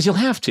 because he'll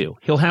have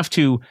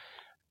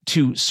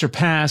to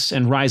surpass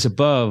and rise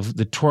above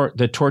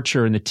the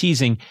torture and the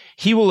teasing.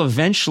 He will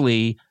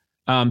eventually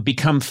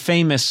become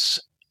famous.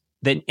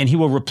 And he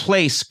will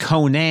replace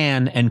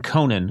Conan and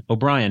Conan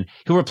O'Brien.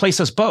 He'll replace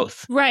us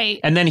both. Right.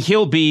 And then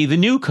he'll be the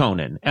new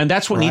Conan. And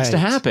that's what needs to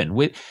happen.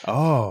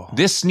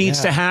 This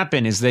needs to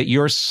happen is that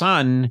your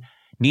son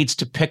needs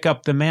to pick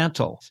up the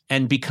mantle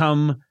and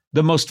become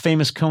the most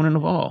famous Conan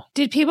of all.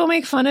 Did people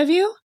make fun of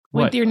you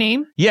with your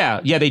name?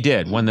 Yeah, they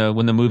did when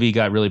the movie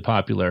got really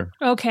popular.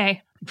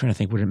 Okay. I'm trying to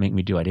think, what did it make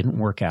me do? I didn't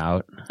work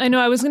out. I know.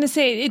 I was going to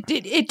say it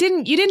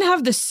didn't. You didn't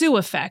have the Sue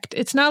effect.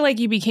 It's not like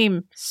you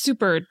became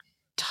super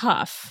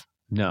tough.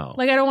 No.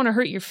 Like, I don't want to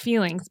hurt your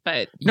feelings,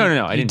 but No.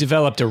 I You didn't.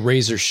 developed a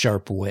razor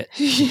sharp wit.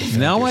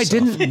 No, I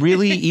didn't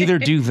really either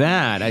do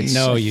that. I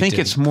think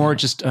it's more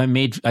just I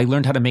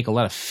learned how to make a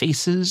lot of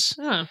faces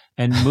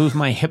and move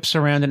my hips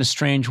around in a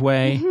strange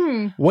way.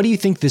 Mm-hmm. What do you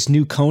think this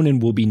new Conan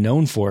will be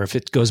known for if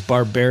it goes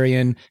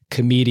barbarian,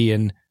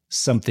 comedian,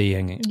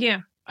 something? yeah.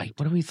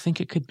 What do we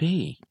think it could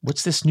be?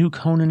 What's this new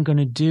Conan going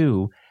to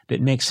do that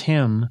makes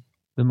him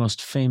the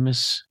most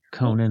famous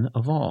Conan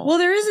of all? Well,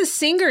 there is a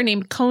singer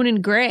named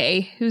Conan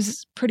Gray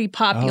who's pretty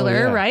popular,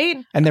 yeah. right?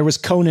 And there was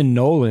Conan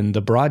Nolan,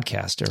 the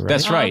broadcaster, right?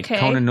 That's right, okay.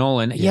 Conan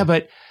Nolan. Yeah,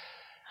 but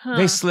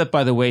they slip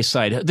by the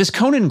wayside. This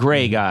Conan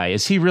Gray guy,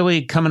 is he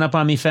really coming up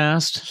on me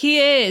fast? He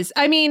is.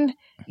 I mean,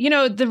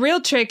 the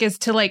real trick is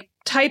to like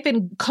type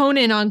in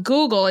Conan on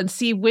Google and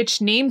see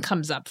which name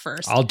comes up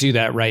first. I'll do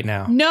that right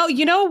now. No,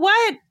 you know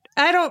what?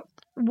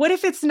 What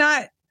if it's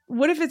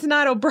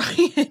not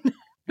O'Brien?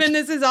 Then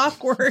this is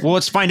awkward. Well,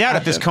 let's find out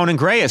if this Conan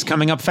Gray is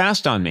coming up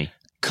fast on me.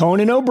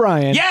 Conan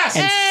O'Brien. Yes!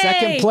 And Hey!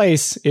 second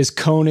place is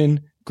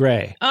Conan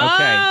Gray.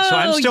 Okay, so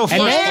I'm still Oh, first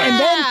And place.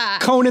 then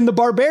Conan the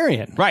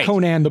Barbarian. Right.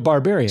 Conan the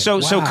Barbarian. So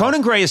Wow.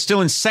 Conan Gray is still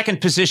in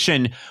second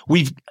position.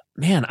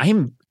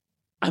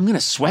 I'm going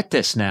to sweat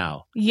this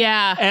now.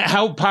 Yeah.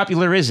 How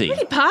popular is he?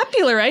 Pretty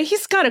popular, right?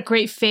 He's got a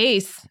great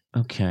face.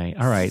 Okay.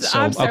 All right. So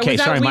I'm sorry, okay, was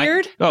that sorry.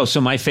 weird? So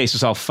my face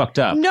is all fucked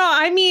up. No,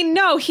 I mean,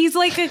 no. He's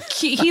like a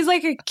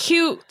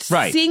cute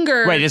Right.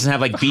 singer. Right. He doesn't have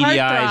like beady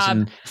eyes heartthrob.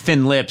 and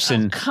thin lips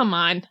and Come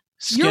on.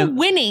 skin. You're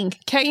winning.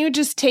 Can't you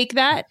just take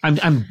that?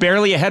 I'm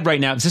barely ahead right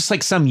now. Is this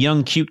like some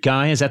young cute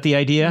guy? Is that the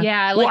idea?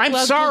 Yeah, Well, like, I'm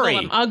well, sorry.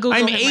 Google him. I'll Google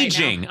I'm him right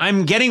aging.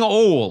 I'm getting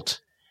old,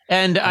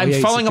 and I'm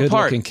he's falling a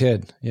apart. good-looking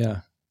kid. Yeah.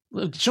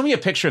 Look, show me a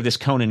picture of this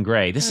Conan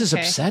Gray. This is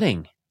Okay.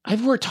 upsetting.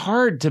 I've worked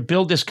hard to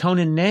build this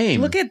Conan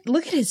name. Look at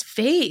his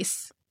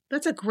face.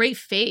 That's a great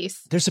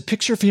face. There's a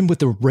picture of him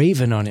with a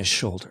raven on his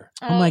shoulder.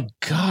 Oh my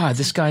God,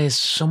 this guy is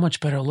so much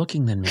better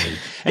looking than me.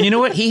 And you know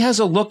what? He has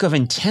a look of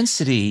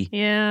intensity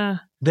Yeah.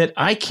 that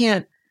I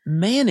can't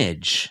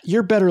manage.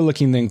 You're better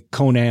looking than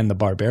Conan the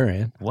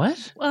Barbarian.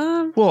 What?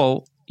 No,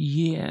 Well,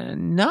 yeah,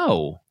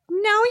 no.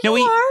 you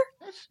he- are.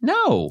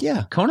 No.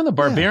 Yeah. Conan the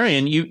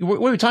Barbarian, what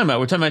are we talking about?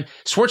 We're talking about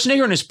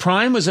Schwarzenegger in his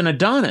prime was an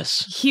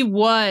Adonis. He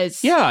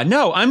was. Yeah,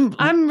 no,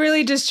 I'm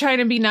really just trying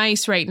to be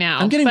nice right now.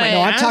 I'm getting my but-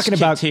 No, I'm ass talking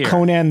about kicked here.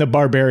 Conan the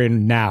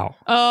Barbarian now.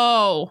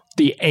 Oh.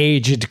 The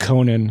aged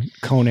Conan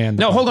the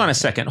No, hold on a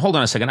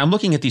Barbarian. second. I'm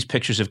looking at these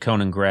pictures of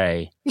Conan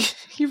Gray.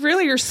 You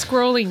really are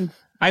scrolling.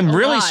 I'm A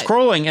really lot.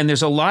 scrolling, and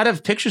there's a lot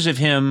of pictures of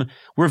him.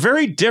 We're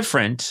very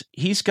different.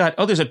 He's got,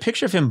 there's a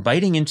picture of him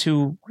biting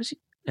into, what is he?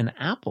 An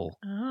apple.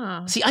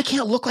 Oh. See, I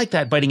can't look like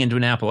that biting into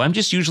an apple. I'm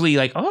just usually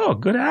like, oh,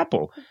 good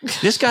apple.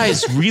 This guy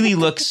really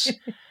looks,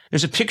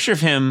 there's a picture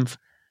of him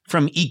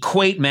from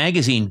Equate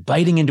magazine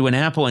biting into an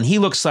apple, and he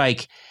looks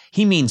like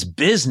he means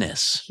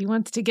business. He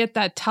wants to get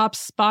that top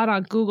spot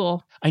on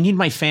Google. I need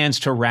my fans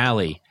to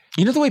rally.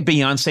 You know the way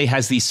Beyonce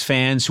has these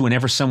fans who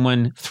whenever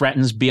someone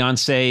threatens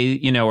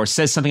Beyonce, or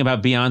says something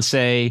about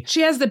Beyonce, She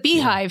has the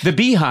beehive. the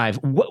beehive,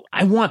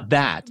 I want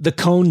that. The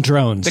Cone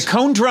drones. The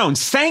cone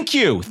drones. Thank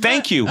you.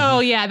 Oh,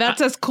 yeah.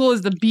 That's as cool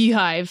as the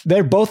beehive.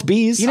 They're both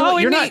bees. You know Oh,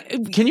 what? You're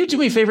and not. Can you do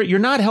me a favor? You're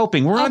not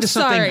helping. We're I'm onto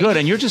something sorry. good,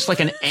 and you're just like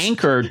an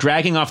anchor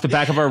dragging off the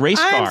back of our race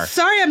car. I'm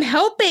sorry. I'm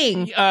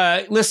helping.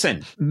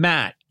 Listen,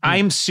 Matt,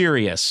 I'm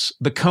serious.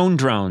 The cone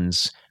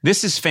drones.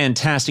 This is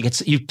fantastic.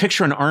 You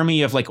picture an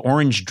army of like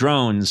orange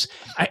drones.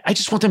 I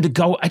just want them to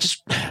go.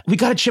 We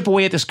got to chip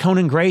away at this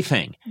Conan Gray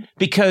thing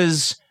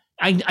because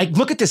I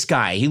look at this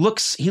guy. He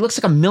looks like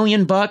 $1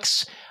 million.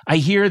 I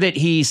hear that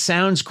he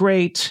sounds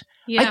great.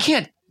 Yeah. I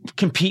can't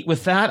compete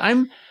with that.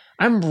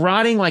 I'm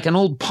rotting like an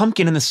old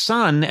pumpkin in the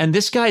sun, and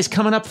this guy's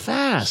coming up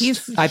fast.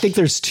 I think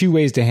there's two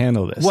ways to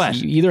handle this. What?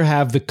 You either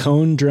have the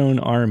Cone drone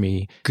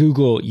army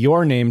Google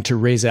your name to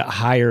raise it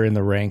higher in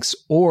the ranks,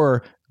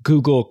 or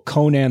Google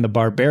Conan the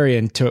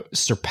Barbarian to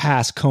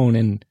surpass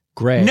Conan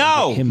Gray.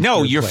 No, Him no,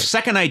 third your place.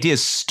 second idea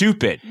is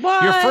stupid.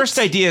 What? Your first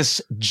idea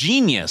is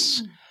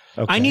genius.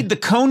 Okay. I need the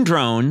cone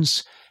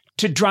drones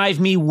to drive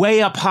me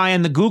way up high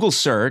in the Google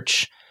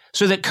search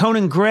so that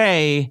Conan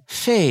Gray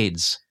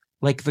fades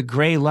like the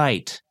gray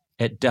light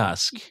at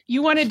dusk.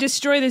 You want to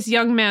destroy this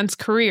young man's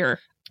career.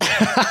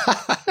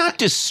 Not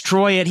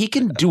destroy it. He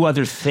can do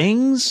other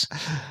things.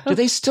 Do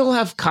they still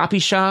have copy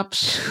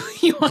shops?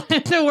 You want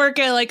him to work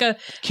at like a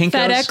Kinko's?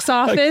 FedEx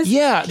office?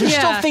 Yeah, there's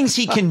still Yeah. things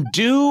he can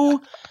do.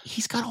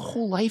 He's got a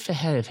whole life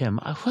ahead of him.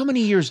 How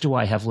many years do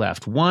I have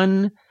left?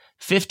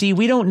 150?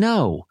 We don't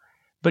know.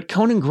 But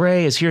Conan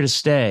Gray is here to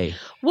stay.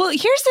 Well,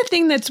 here's the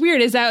thing that's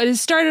weird is that it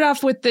started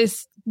off with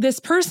this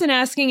person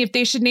asking if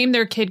they should name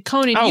their kid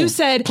Conan. Oh, You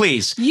said,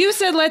 please. You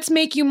said, let's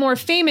make you more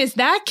famous.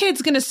 That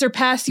kid's going to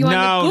surpass you on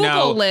the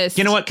Google list.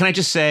 You know what? Can I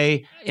just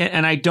say,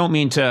 and I don't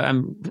mean to,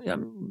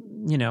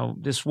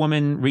 this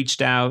woman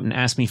reached out and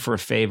asked me for a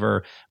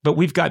favor, but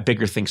we've got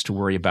bigger things to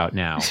worry about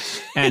now.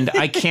 And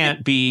I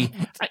can't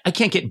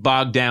get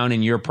bogged down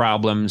in your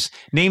problems.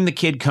 Name the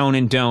kid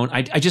Conan, don't.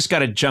 I just got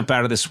to jump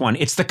out of this one.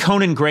 It's the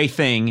Conan Gray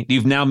thing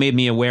you've now made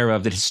me aware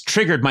of that has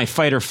triggered my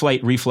fight or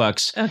flight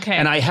reflex. Okay.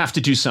 And I have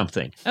to do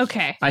something.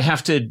 Okay. I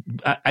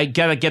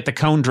got to get the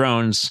Cone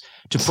drones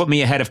to put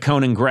me ahead of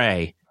Conan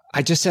Gray.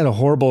 I just had a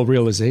horrible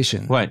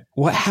realization. What?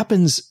 What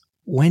happens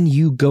when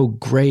you go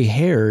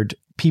gray-haired?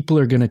 People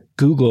are going to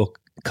Google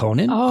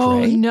Conan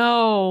Gray?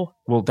 No.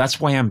 Well, that's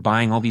why I'm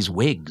buying all these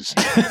wigs.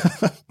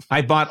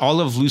 I bought all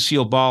of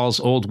Lucille Ball's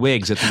old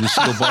wigs at the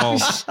Lucille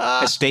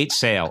Ball estate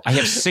sale. I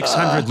have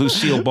 600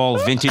 Lucille Ball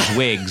vintage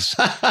wigs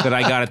that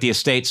I got at the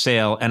estate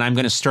sale, and I'm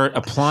going to start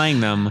applying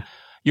them.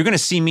 You're going to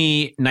see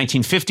me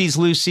 1950s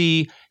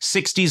Lucy,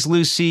 60s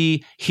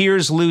Lucy,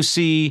 here's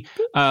Lucy,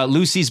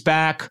 Lucy's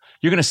back.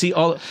 You're going to see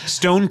all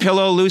Stone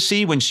Pillow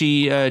Lucy when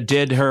she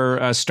did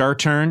her star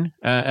turn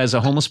as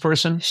a homeless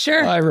person.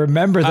 Sure. I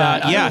remember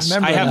that. Yes,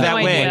 I have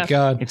that wig. Oh my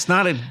God. It's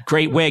not a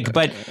great wig,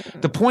 but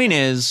the point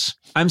is,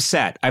 I'm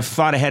set. I've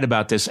thought ahead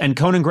about this. And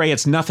Conan Gray,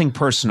 it's nothing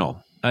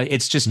personal.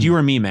 It's just you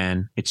or me,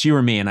 man. It's you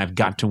or me, and I've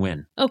got to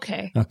win.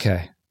 Okay.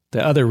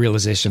 The other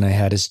realization I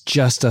had is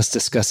just us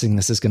discussing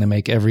this is going to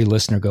make every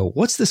listener go,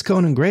 what's this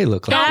Conan Gray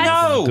look like?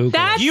 Oh, no.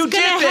 That's You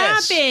going to did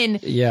this. happen.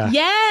 Yeah.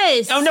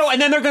 Yes. Oh, no.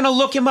 And then they're going to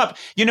look him up.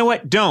 You know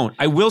what? Don't.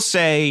 I will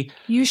say.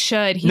 You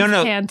should. He's No.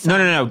 handsome.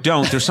 No.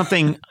 Don't. There's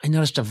something. I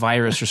noticed a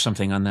virus or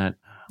something on that.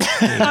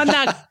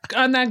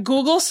 on that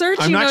Google search.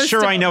 I'm not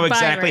sure I know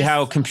exactly virus.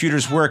 how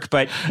computers work,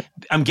 but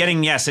I'm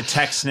getting, a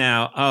text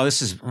now. Oh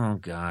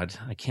God,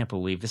 I can't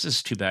believe this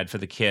is too bad for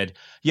the kid.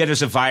 Yeah,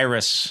 there's a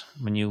virus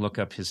when you look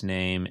up his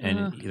name,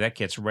 and that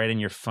gets right in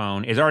your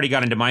phone. It's already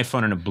got into my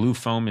phone, and a blue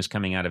foam is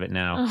coming out of it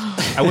now.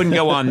 I wouldn't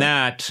go on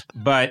that,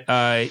 but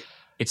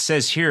it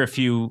says here if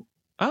you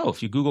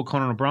Google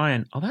Conan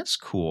O'Brien, that's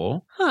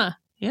cool. Huh.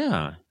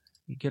 Yeah,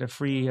 you get a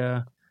free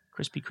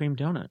Krispy Kreme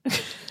donut.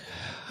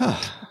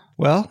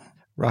 Well,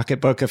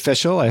 Rocketbook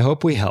official, I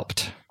hope we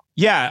helped.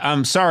 Yeah,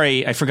 I'm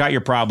sorry. I forgot your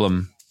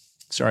problem.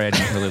 Sorry, I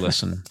didn't really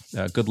listen.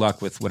 Good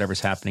luck with whatever's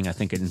happening. I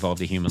think it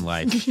involved a human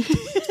life.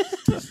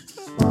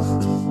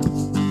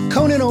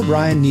 Conan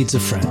O'Brien Needs a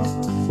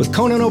Friend. With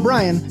Conan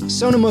O'Brien,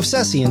 Sonam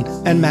Movsesian,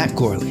 and Matt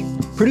Gorley.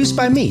 Produced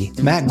by me,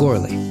 Matt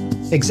Gorley.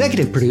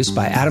 Executive produced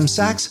by Adam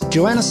Sachs,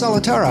 Joanna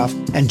Solotaroff,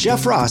 and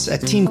Jeff Ross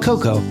at Team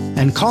Coco,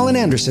 and Colin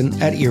Anderson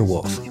at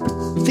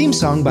Earwolf. Theme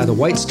song by the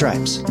White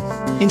Stripes.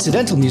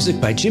 Incidental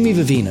music by Jimmy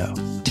Vivino.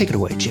 Take it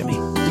away, Jimmy.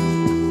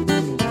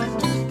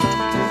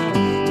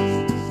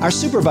 Our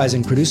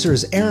supervising producer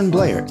is Aaron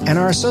Blair, and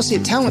our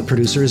associate talent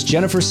producer is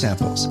Jennifer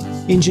Samples.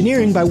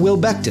 Engineering by Will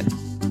Beckton.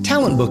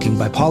 Talent booking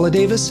by Paula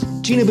Davis,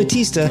 Gina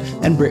Batista,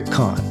 and Britt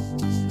Kahn.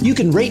 You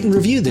can rate and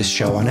review this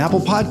show on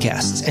Apple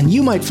Podcasts, and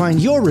you might find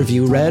your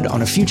review read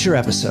on a future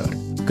episode.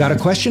 Got a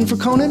question for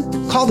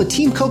Conan? Call the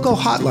Team Coco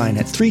hotline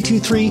at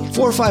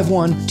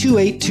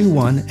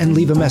 323-451-2821 and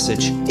leave a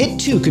message. It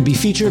too could be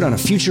featured on a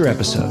future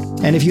episode.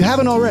 And if you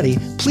haven't already,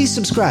 please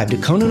subscribe to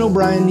Conan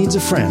O'Brien Needs a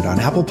Friend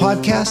on Apple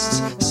Podcasts,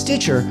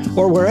 Stitcher,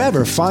 or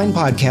wherever fine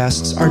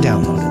podcasts are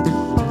downloaded.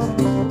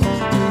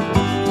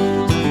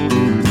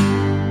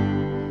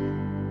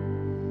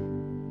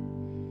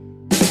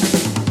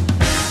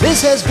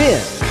 This has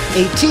been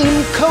a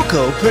Team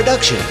Coco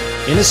production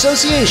in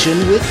association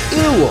with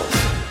Earwolf.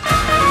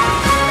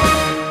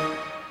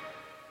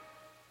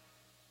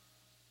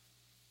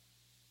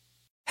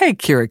 Hey,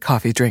 Keurig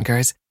coffee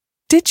drinkers.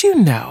 Did you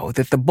know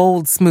that the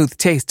bold, smooth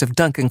taste of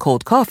Dunkin'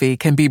 cold coffee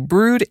can be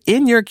brewed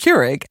in your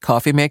Keurig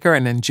coffee maker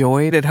and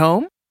enjoyed at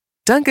home?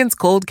 Dunkin's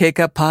cold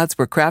K-Cup pods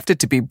were crafted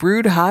to be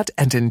brewed hot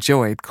and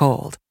enjoyed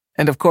cold.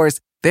 And of course,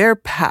 they're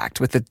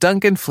packed with the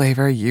Dunkin'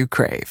 flavor you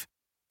crave.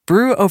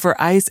 Brew over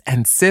ice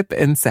and sip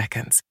in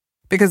seconds.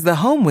 Because the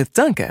home with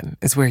Dunkin'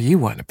 is where you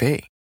want to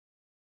be.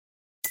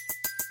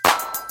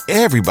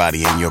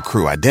 Everybody in your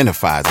crew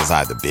identifies as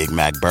either Big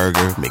Mac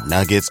Burger,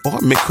 McNuggets, or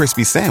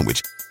McCrispy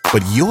Sandwich.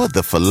 But you're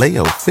the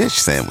Filet-O-Fish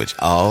Sandwich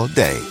all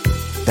day.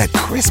 That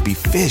crispy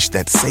fish,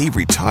 that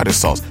savory tartar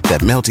sauce,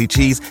 that melty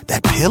cheese,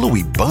 that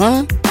pillowy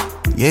bun.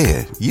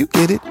 Yeah, you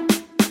get it.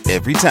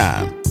 Every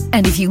time.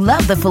 And if you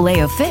love the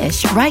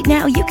Filet-O-Fish, right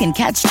now you can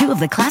catch two of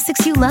the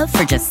classics you love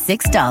for just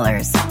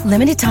 $6.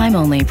 Limited time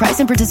only. Price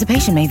and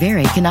participation may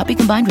vary. Cannot be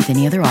combined with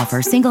any other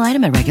offer. Single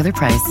item at regular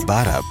price.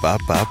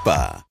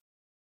 Ba-da-ba-ba-ba.